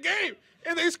attention to the game.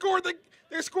 And they scored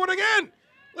again.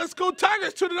 Let's go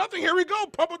Tigers, 2-0. Here we go.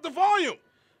 Pump up the volume.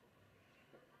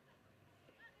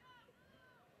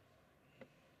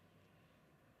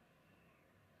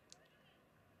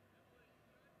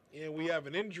 And we have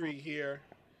an injury here.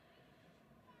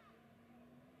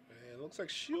 And it looks like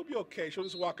she'll be okay. She'll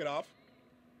just walk it off.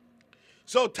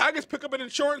 So Tigers pick up an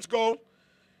insurance goal.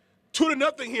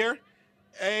 2-0 here.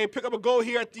 And pick up a goal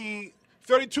here at the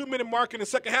 32-minute mark in the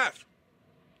second half.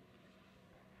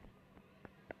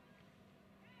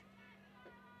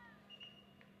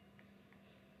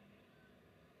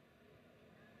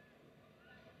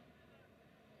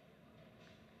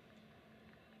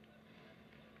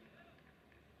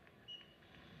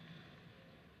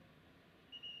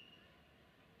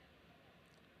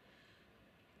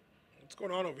 What's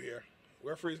going on over here?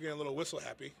 Referee's getting a little whistle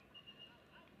happy.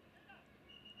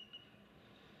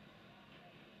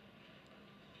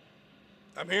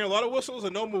 I'm hearing a lot of whistles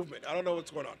and no movement. I don't know what's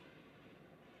going on.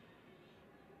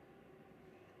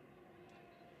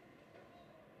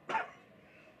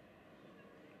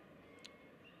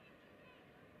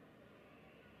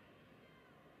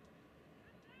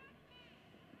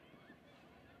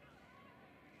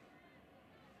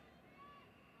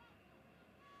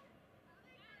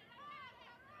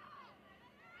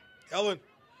 Helen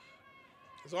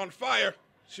is on fire.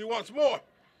 She wants more.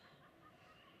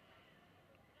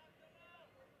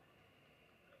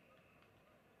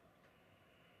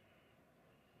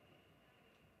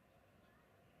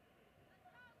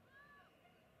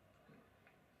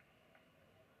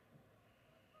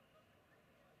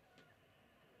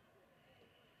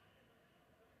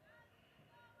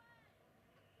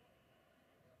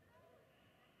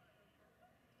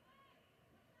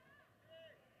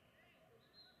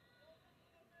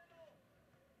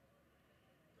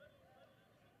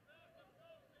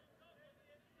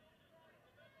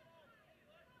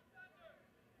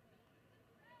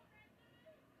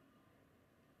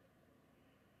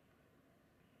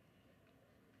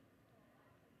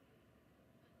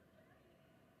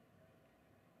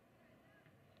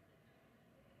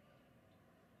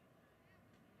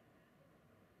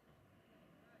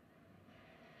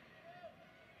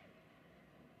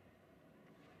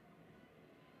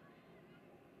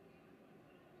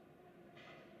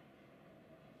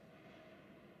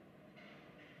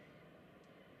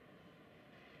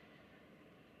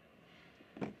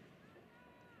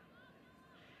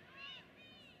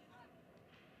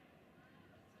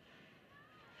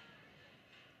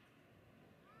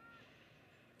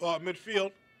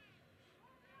 Midfield.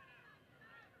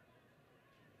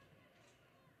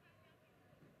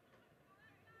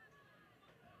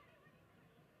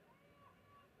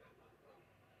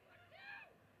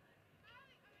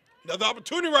 Another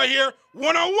opportunity right here.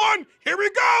 One-on-one. Here we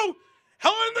go.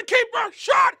 Helen the keeper.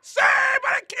 Shot. Save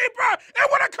by the keeper. And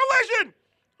what a collision.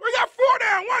 We got 4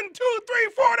 down. 1, 2, 3,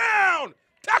 4 down.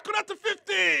 Tackled at the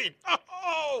 15.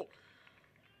 Oh.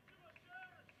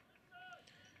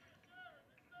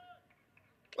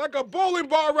 Like a bowling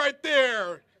ball right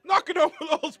there. Knocking over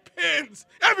those pins.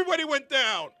 Everybody went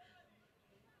down.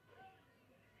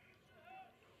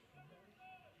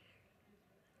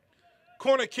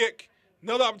 Corner kick.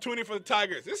 Another opportunity for the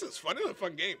Tigers. This is fun. This is a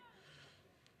fun game.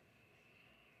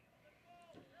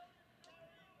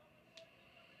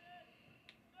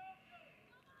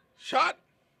 Shot.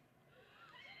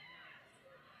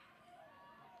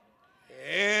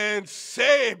 And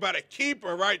saved by the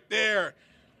keeper right there.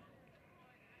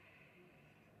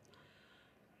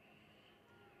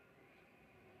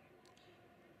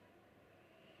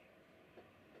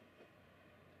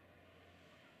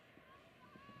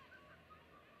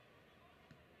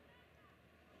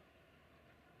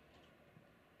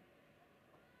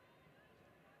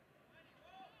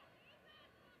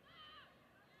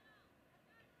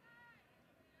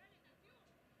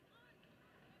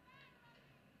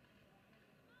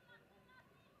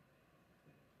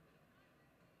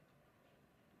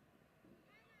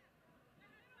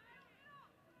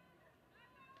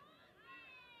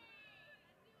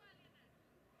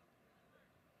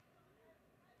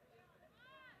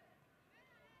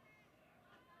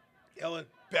 Ellen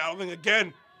battling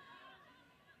again.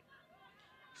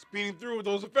 Speeding through with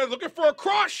those defenders, looking for a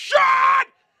cross shot!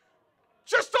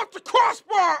 Just off the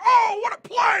crossbar! Oh, what a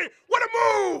play! What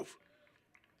a move!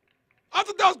 I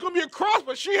thought that was going to be a cross,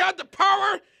 but she had the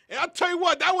power. And I'll tell you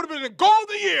what, that would have been the goal of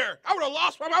the year. I would have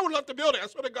lost my mind. I would have left the building. I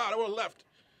swear to God, I would have left.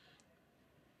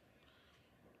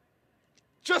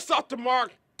 Just off the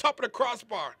mark, top of the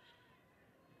crossbar.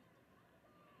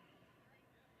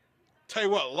 Tell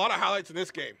you what, a lot of highlights in this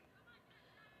game.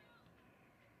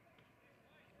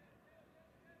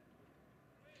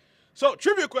 So,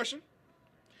 trivia question.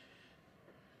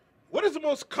 What is the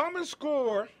most common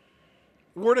score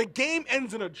where the game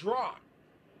ends in a draw?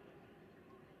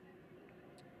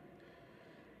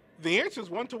 The answer is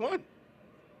 1-1.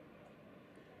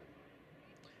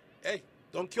 Hey,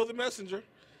 don't kill the messenger.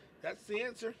 That's the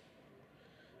answer,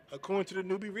 according to the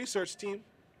newbie research team.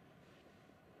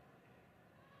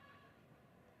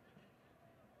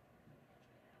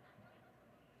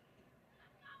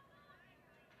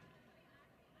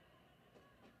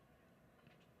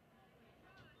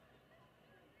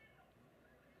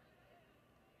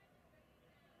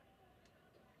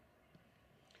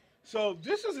 So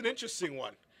this is an interesting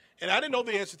one, and I didn't know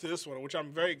the answer to this one, which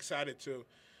I'm very excited to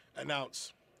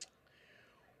announce.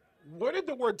 Where did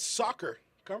the word soccer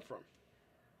come from?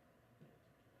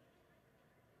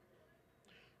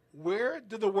 Where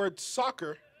did the word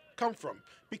soccer come from?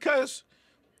 Because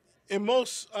in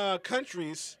most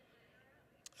countries,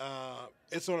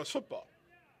 it's known as football.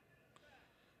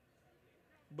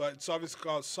 But it's obviously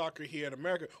called soccer here in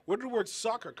America. Where did the word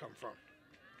soccer come from?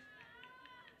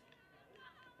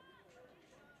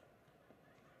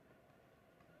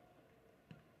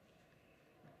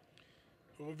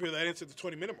 We'll reveal that answer at the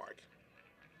 20-minute mark.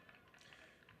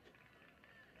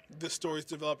 This story is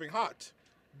developing hot. ...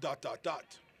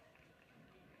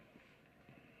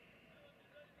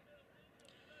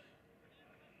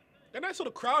 A nice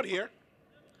little crowd here.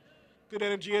 Good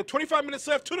energy here. 25 minutes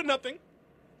left, 2-0.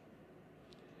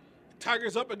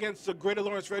 Tigers up against the Greater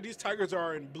Lawrence Reggies. Tigers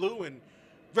are in blue and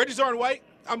Reggies are in white.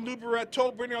 I'm Lou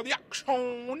Barretto, bringing all the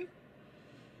action.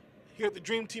 Here at the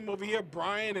Dream Team over here,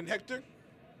 Brian and Hector.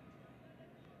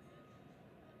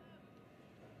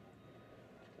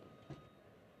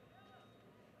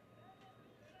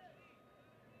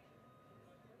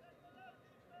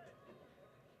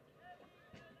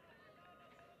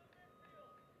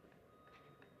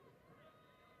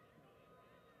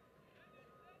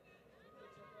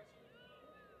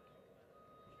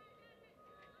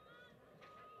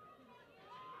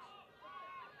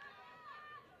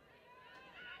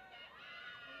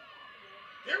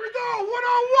 Here we go,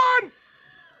 one-on-one.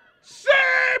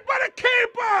 Saved by the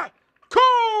keeper.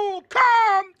 Cool,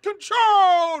 calm,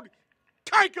 controlled,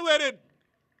 calculated.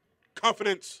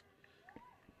 Confidence.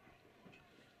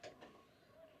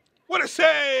 What a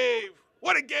save.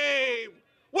 What a game.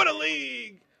 What a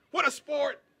league. What a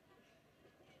sport.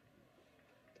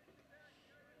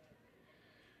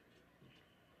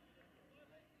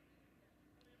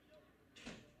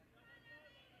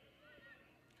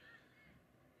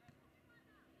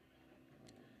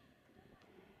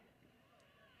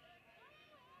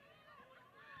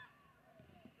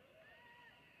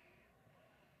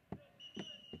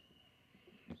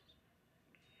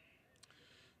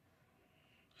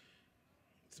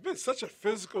 It's been such a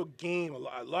physical game. A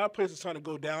lot of players are trying to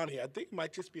go down here. I think it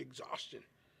might just be exhaustion.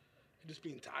 Just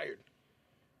being tired.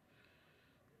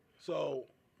 So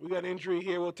we got an injury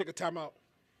here. We'll take a timeout.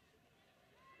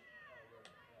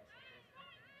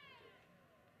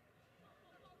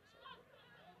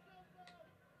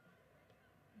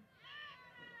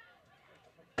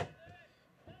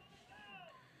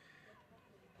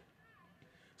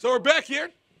 So we're back here.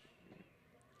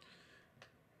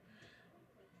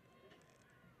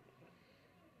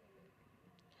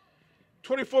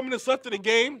 .24 minutes left in the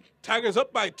game. Tigers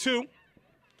up by 2.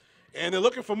 And they're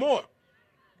looking for more.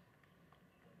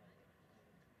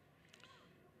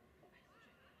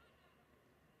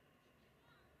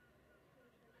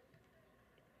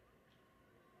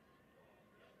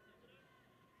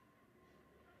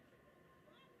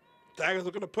 Tigers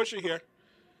looking to push it here.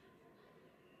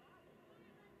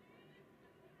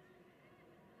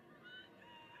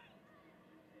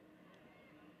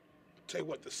 Tell you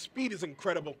what, the speed is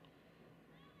incredible.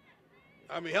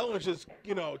 I mean, Helen was just,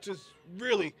 just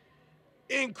really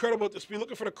incredible at the speed.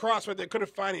 Looking for the cross right there.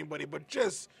 Couldn't find anybody, but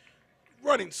just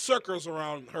running circles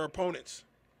around her opponents.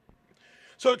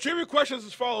 So trivia questions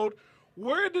as followed.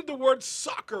 Where did the word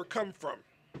soccer come from?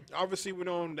 Obviously, we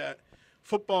know that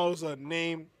football is a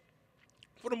name,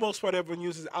 for the most part, everyone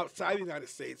uses outside the United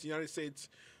States. The United States,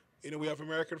 we have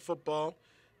American football.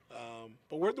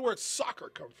 But where did the word soccer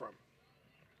come from?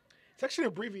 It's actually an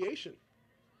abbreviation.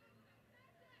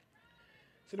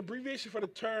 It's an abbreviation for the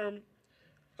term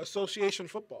association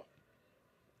football.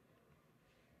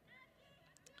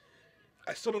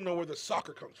 I still don't know where the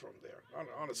soccer comes from there,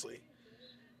 honestly.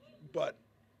 But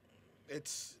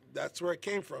that's where it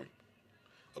came from,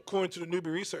 according to the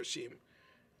newbie research team.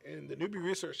 And the newbie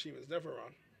research team is never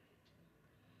wrong.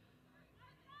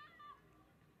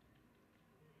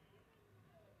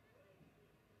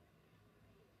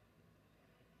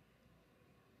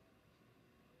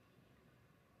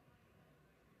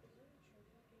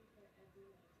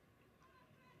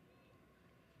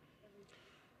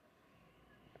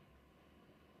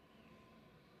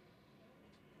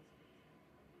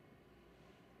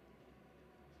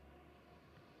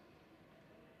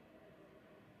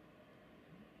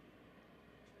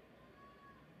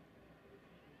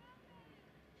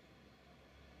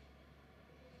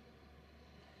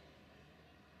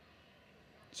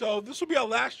 So this will be our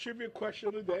last trivia question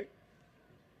of the day.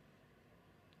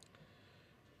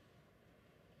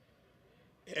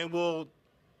 And we'll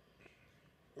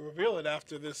reveal it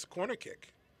after this corner kick.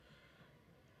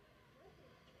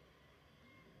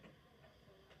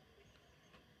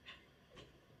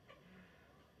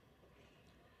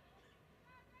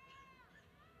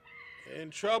 In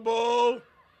trouble.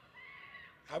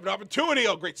 Have an opportunity.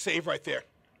 Oh, great save right there.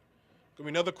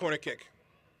 Gonna be another corner kick.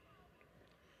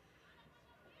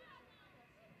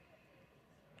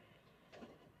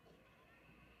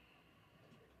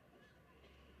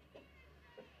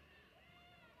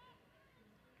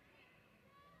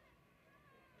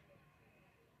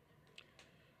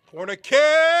 Corner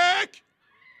kick!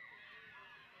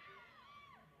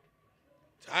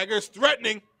 Tigers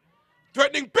threatening.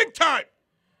 Threatening big time.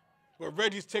 But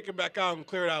Reggie's taken back out and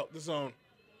cleared out the zone.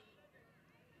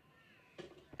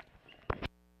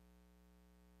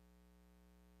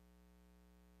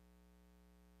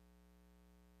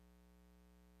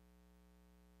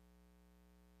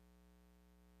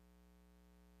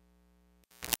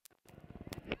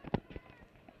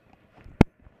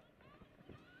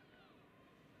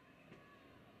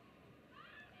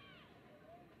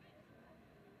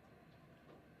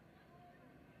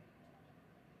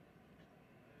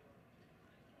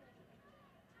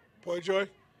 Boy Joy.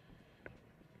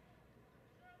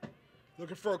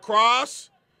 Looking for a cross.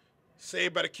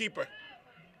 Saved by the keeper.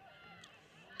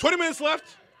 20 minutes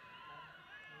left.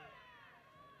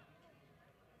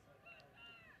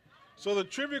 So the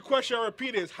trivia question I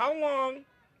repeat is, how long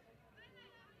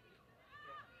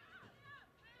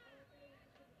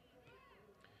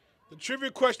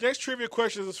next trivia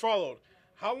question is as followed.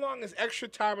 How long is extra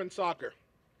time in soccer?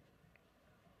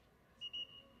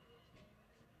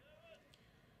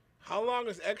 How long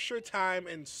is extra time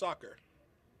in soccer?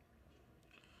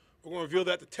 We're going to reveal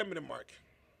that at the 10-minute mark.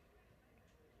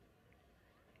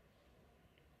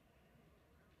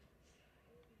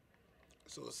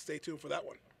 So let's stay tuned for that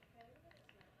one.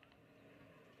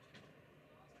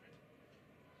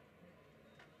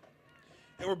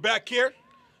 And we're back here.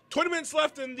 20 minutes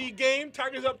left in the game.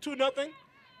 Tigers up 2-0. It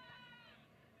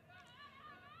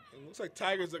looks like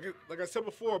Tigers, like I said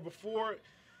before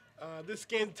this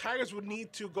game, Tigers would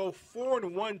need to go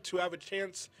 4-1 to have a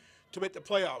chance to make the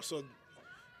playoffs. So,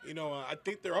 I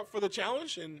think they're up for the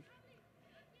challenge, and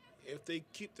if they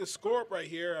keep the score up right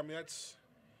here, I mean, that's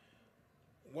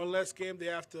one less game they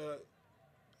have to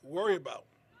worry about.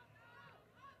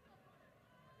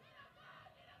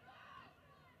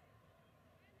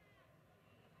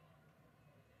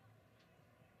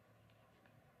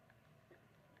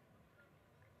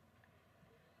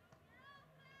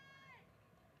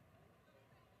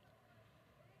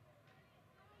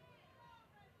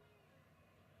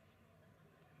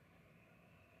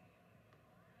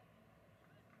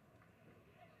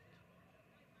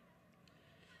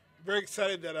 Very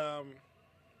excited that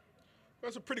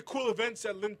there's some pretty cool events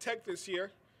at Lynn Tech this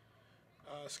year.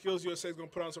 Skills USA is going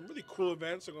to put on some really cool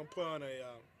events. They're going to put on a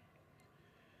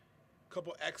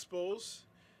couple expos,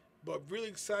 but really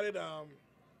excited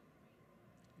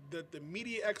that the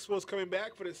Media Expo is coming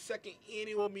back for the second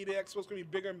annual Media Expo. It's going to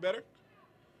be bigger and better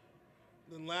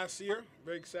than last year.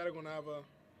 Very excited. We're going to have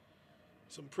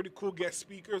some pretty cool guest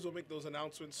speakers. We'll make those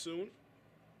announcements soon.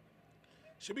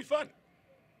 Should be fun.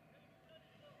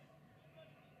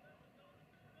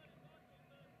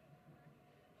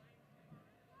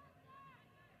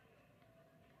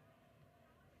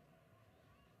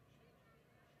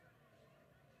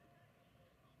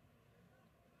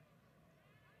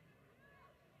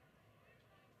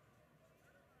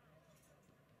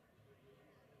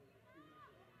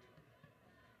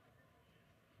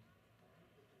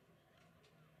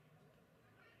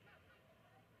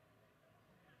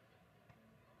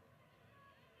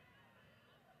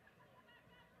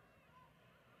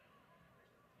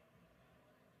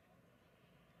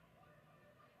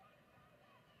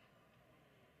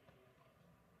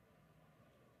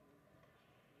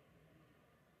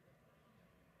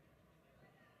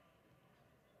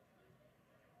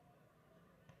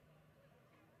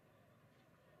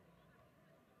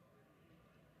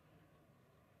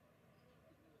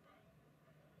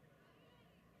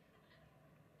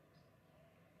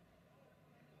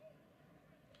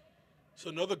 So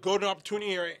another golden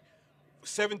opportunity here.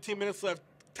 17 minutes left.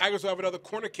 Tigers will have another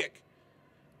corner kick.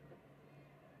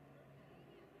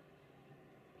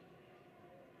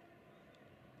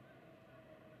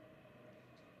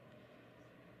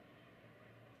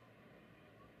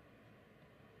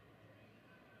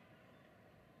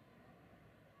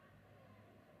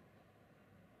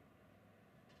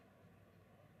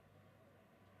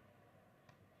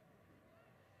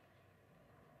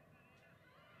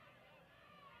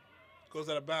 Goes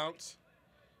out of bounds.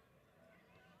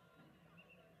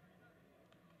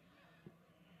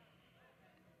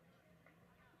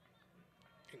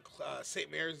 And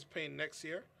St. Mary's is playing next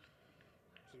year.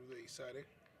 It's really exciting.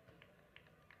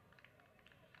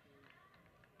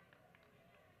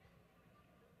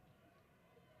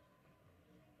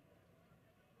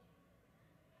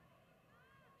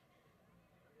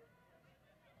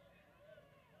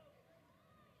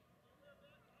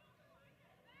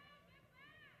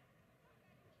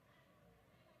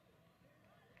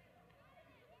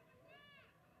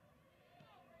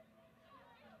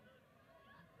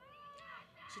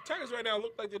 The Tigers right now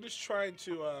look like they're just trying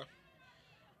to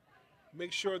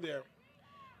make sure they're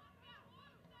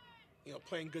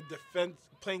playing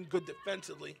good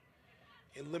defensively,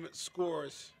 and limit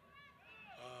scores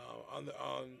on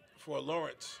for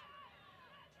Lawrence.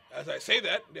 As I say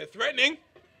that, they're threatening,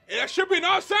 and that should be an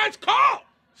offsides call.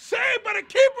 Saved by the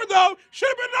keeper, though. Should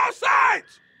have been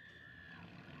offsides.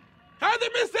 How did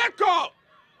they miss that call?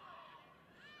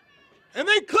 And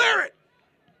they clear it.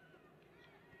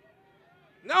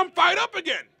 Now I'm fired up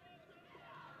again.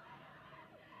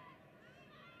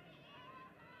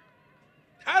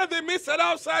 How did they miss that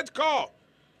offsides call?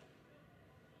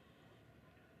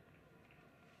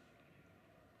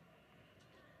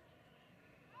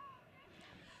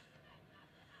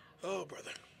 Oh, brother.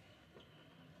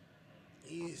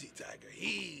 Easy, Tiger.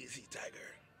 Easy, Tiger.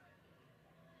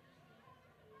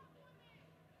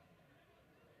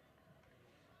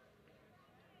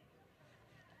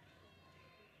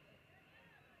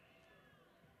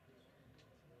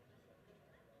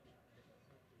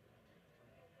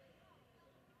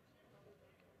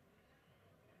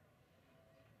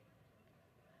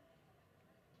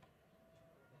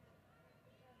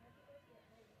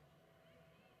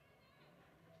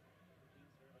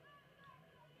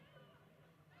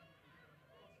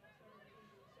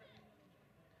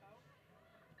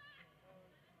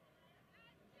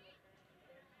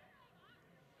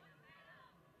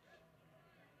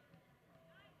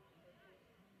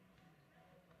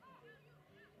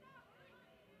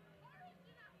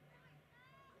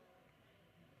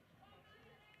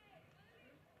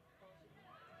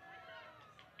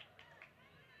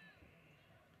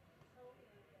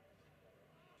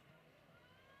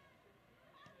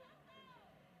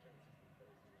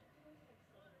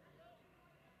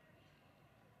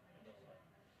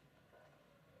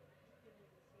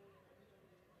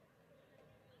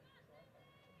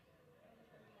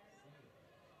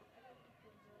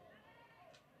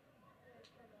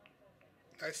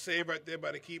 Nice save right there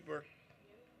by the keeper.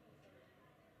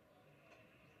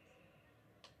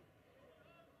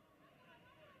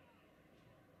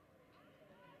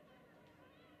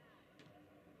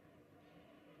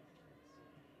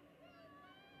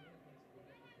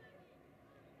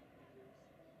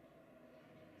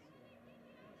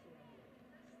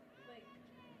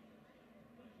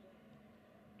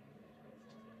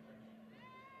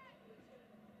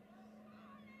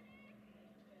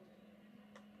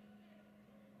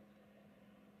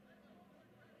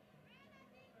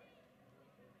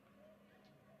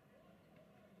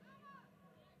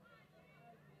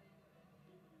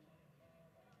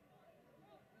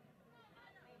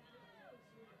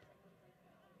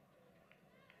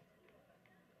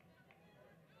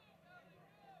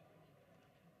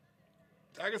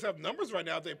 Tigers have numbers right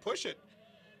now if they push it.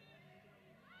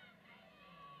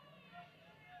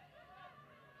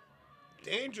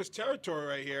 Dangerous territory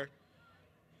right here.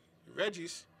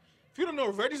 Reggie's. If you don't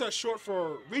know, Reggie's are short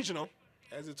for regional,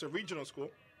 as it's a regional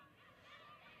school.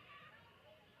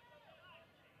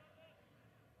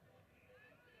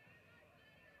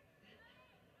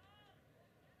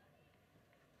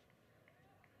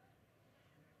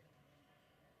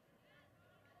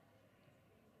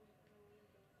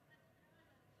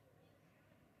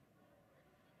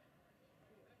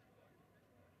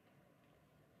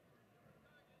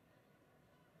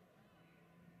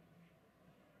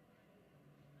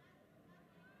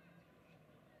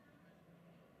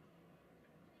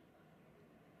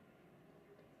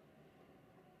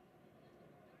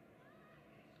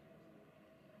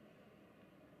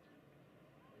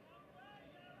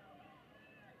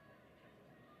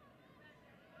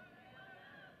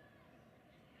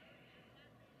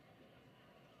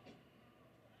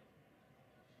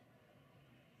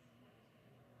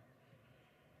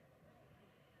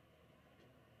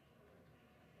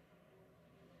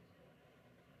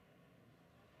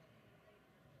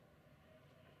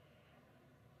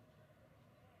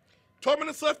 Twelve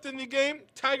minutes left in the game.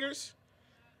 Tigers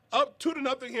up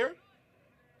 2-0 here.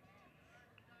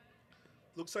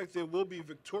 Looks like they will be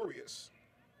victorious.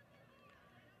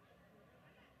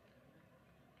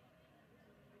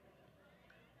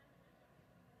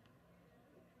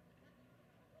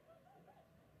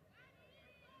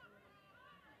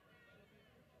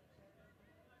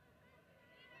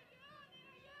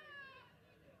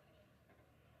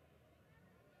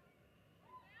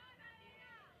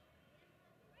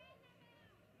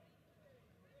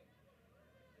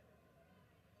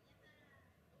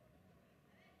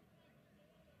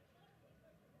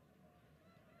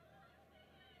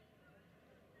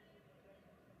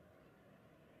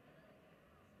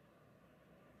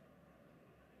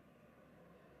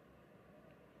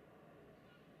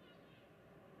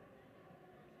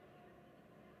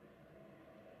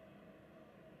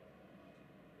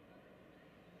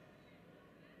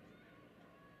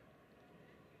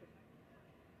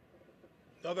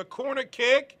 Another corner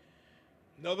kick.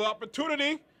 Another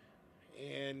opportunity.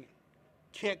 And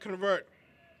can't convert.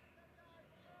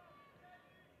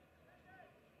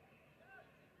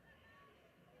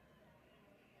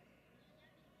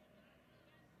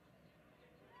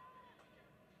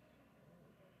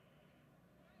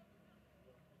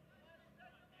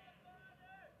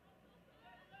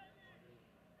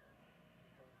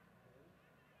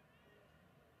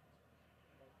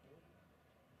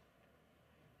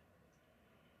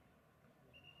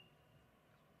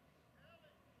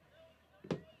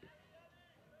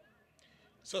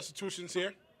 Substitutions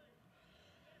here.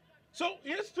 So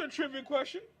here's the trivia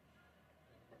question.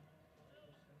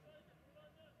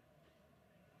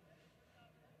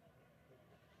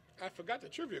 I forgot the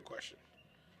trivia question.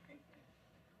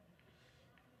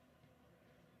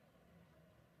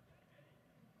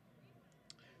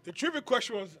 The trivia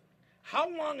question was, how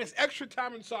long is extra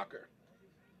time in soccer?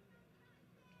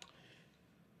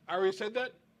 I already said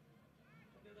that?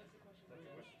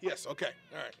 Yes, okay,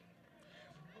 all right.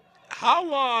 How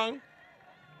long,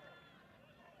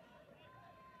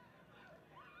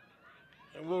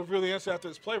 and we'll reveal the answer after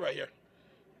this play right here.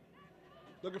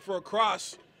 Looking for a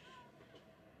cross.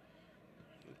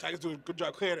 The Tigers do a good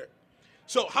job clearing it.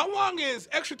 So how long is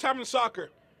extra time in soccer?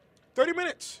 30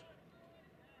 minutes.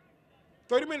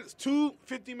 30 minutes, 2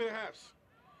 50-minute halves.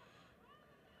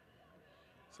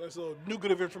 So that's a little nugget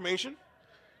of information.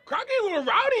 Crockett's a little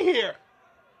rowdy here.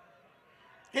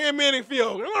 Here in Manning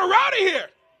Field. We're a little rowdy here.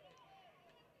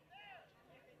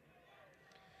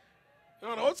 I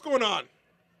don't know what's going on.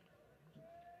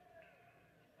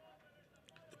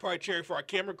 They're probably cheering for our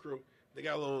camera crew. They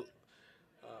got a little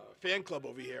fan club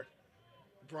over here.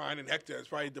 Brian and Hector. It's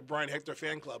probably the Brian Hector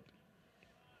fan club.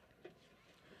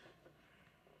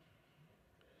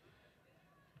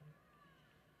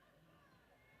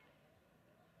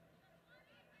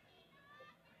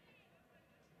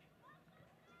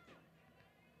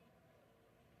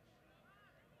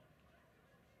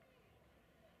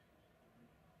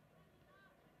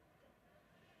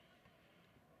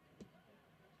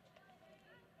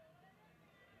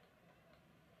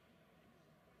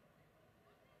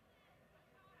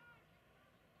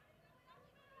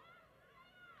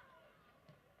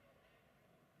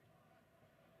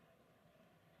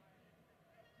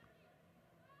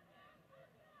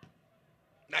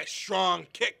 Nice strong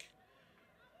kick.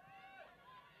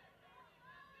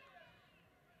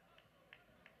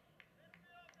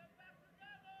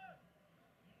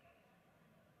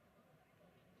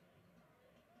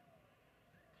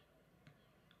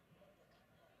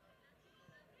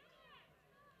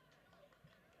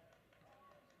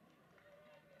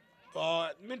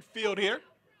 Midfield here.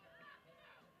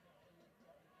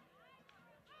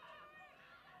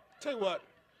 Tell you what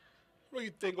do you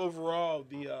think overall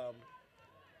the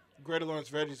Greater Lawrence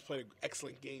Reggies played an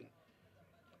excellent game.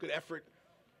 Good effort.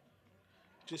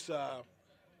 Just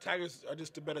Tigers are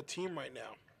just a better team right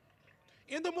now.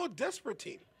 And the more desperate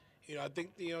team. I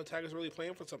think Tigers are really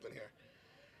playing for something here.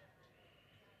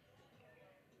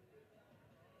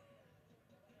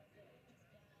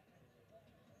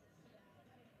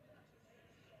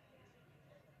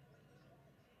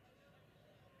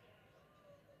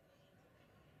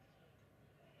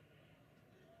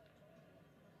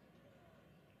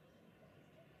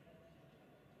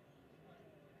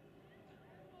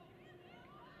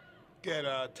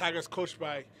 Get Tigers coached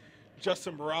by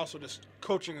Justin Barroso, just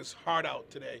coaching his heart out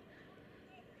today.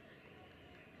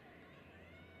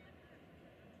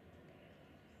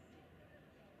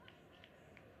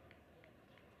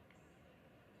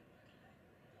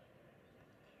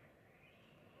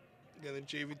 Yeah, the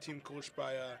JV team coached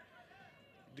by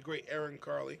the great Aaron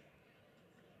Carley.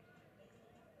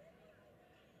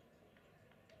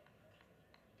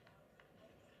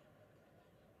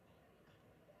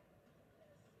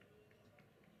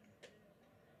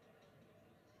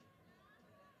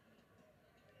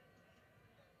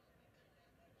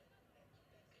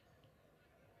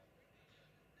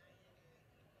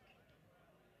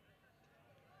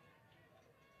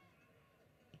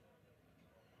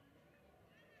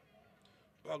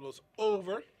 Ball goes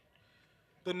over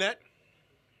the net.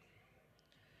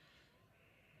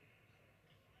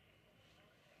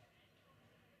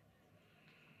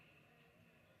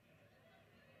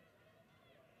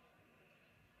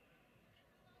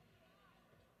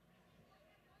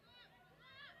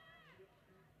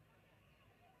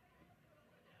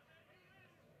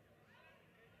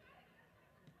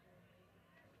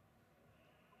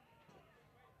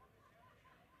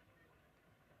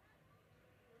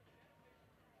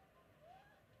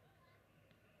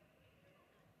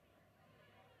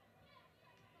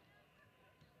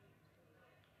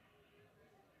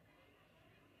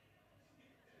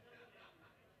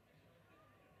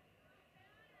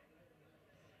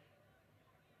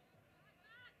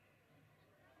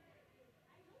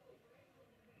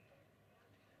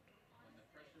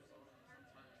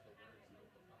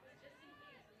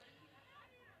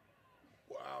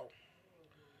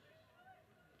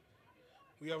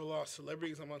 We have a lot of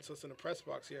celebrities amongst us in the press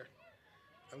box here.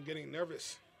 I'm getting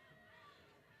nervous.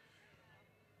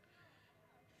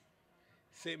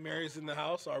 St. Mary's in the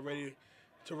house, all ready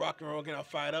to rock and roll, get out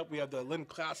fired up. We have the Lynn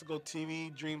Classical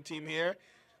TV Dream Team here.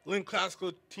 Lynn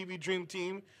Classical TV Dream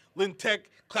Team. Lynn Tech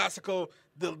Classical,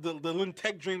 the Lynn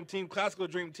Tech Dream Team, Classical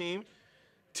Dream Team.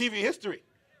 TV history.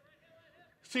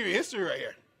 TV history right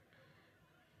here.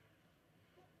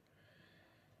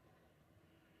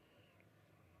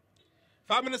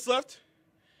 Five minutes left.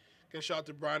 Get a shout out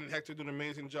to Brian and Hector doing an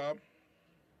amazing job.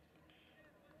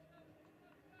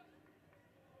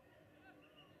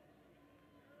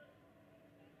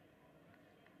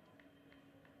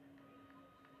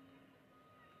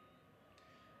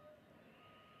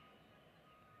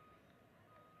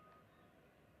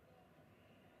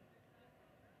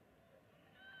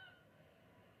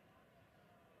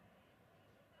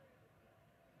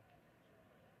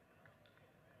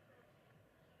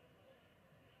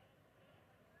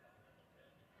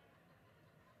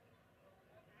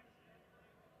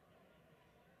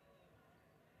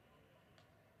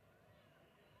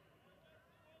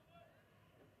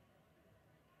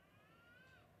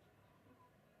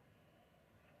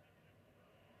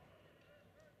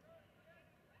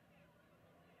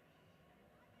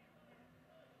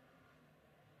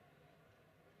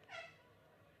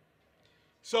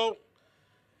 So,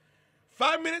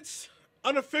 5 minutes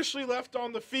unofficially left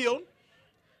on the field.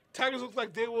 Tigers look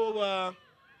like they will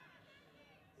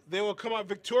come out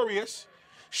victorious.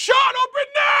 Shot, open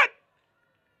net!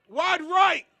 Wide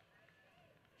right.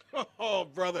 Oh,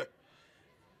 brother.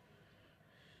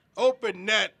 Open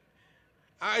net.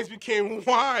 Eyes became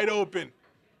wide open.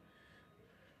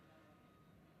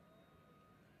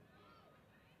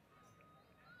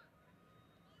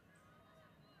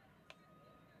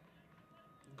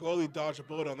 Goalie dodged a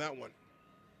bullet on that one.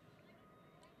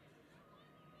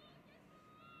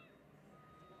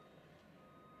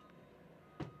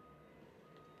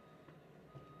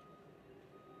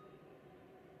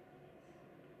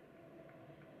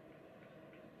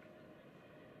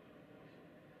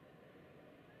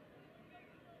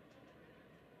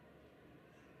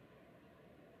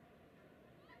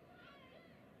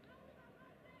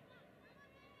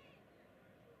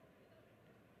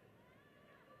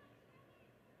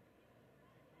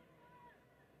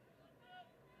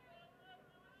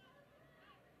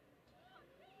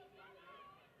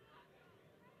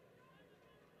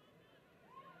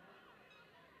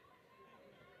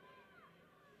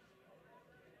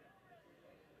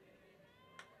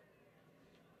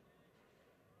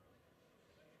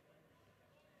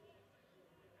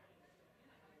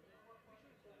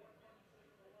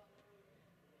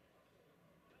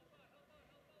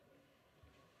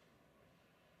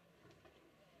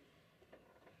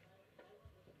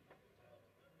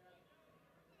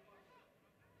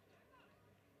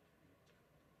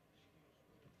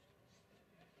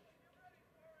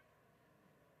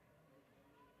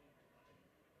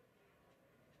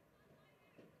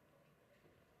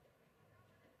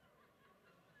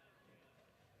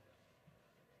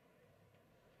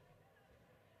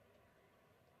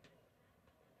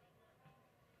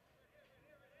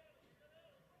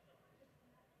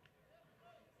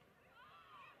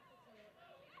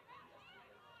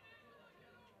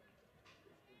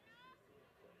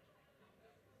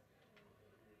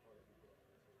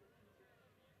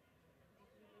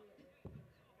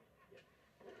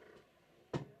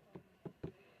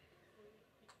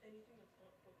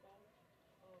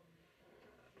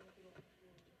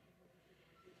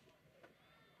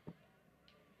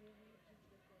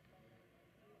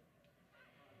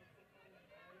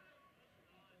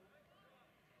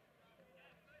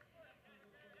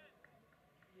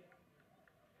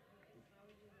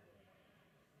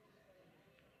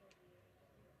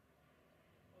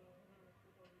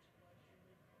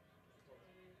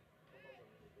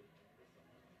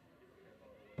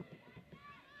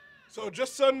 So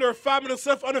just under 5 minutes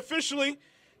left unofficially.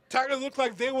 Tigers look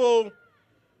like they will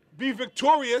be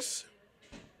victorious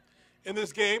in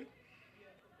this game.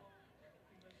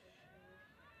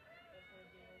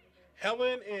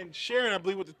 Helen and Sharon, I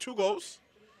believe, with the 2 goals.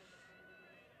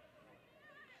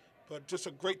 But just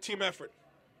a great team effort.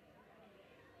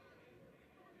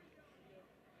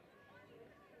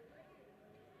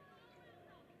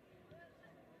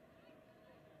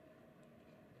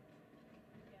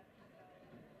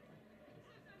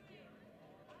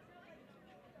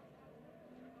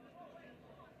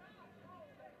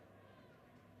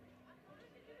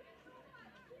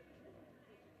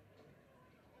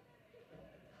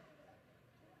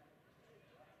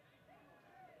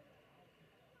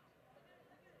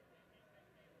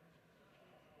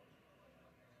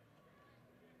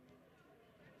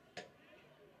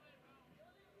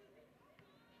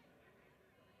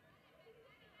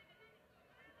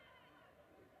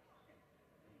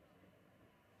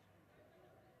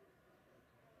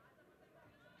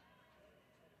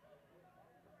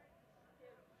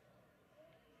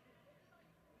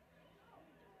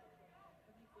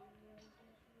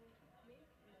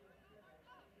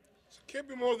 Can't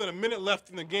be more than a minute left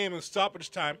in the game in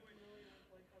stoppage time.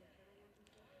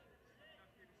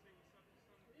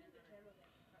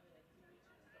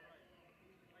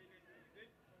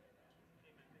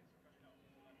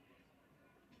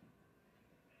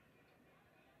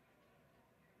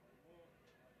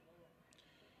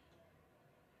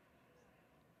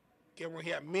 Again, we're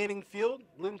here at Manning Field,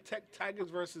 Lynn Tech Tigers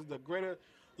versus the Greater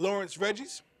Lawrence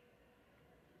Reggies.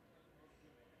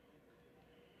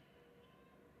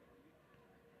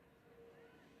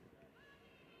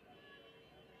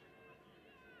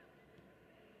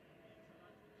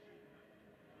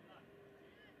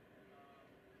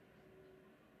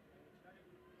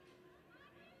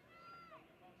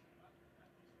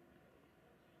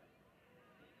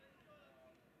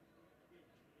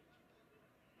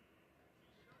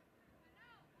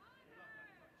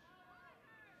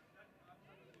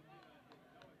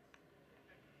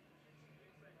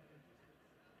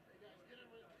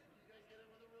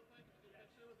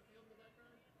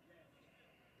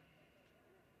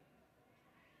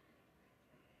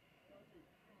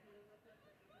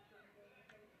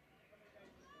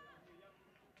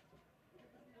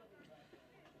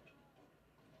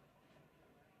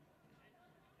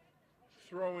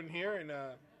 Throw in here, and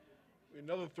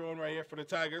another throw in right here for the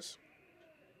Tigers.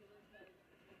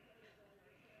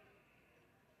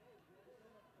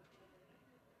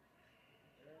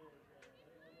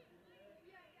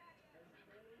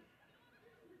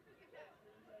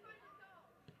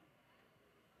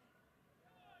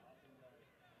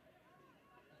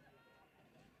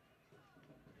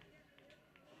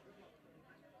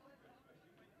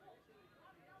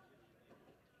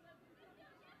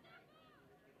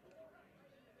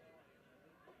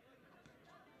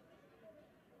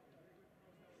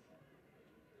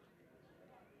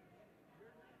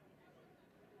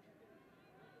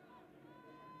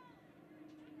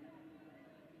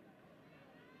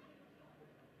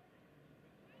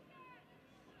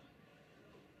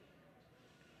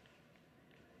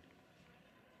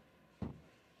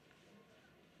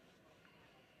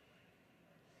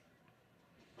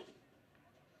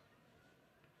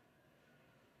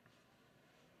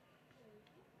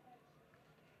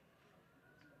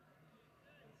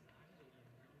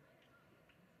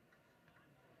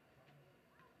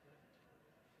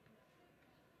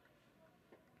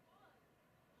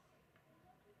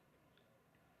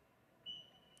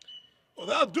 Well,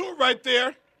 that'll do it right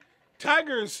there.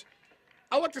 Tigers,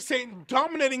 I like to say in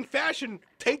dominating fashion,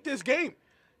 take this game.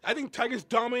 I think Tigers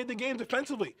dominated the game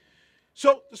defensively.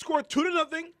 So the score 2-0.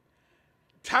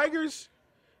 Tigers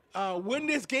win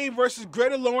this game versus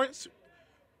Greater Lawrence.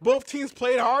 Both teams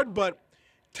played hard, but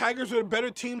Tigers were a better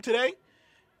team today.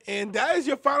 And that is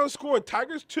your final score.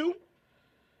 Tigers 2,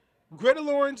 Greater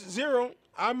Lawrence 0.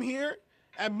 I'm here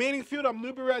at Manning Field. I'm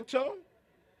Lou Barretto.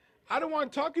 I don't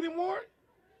want to talk anymore,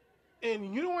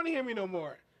 and you don't want to hear me no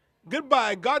more.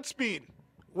 Goodbye. Godspeed.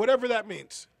 Whatever that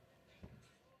means.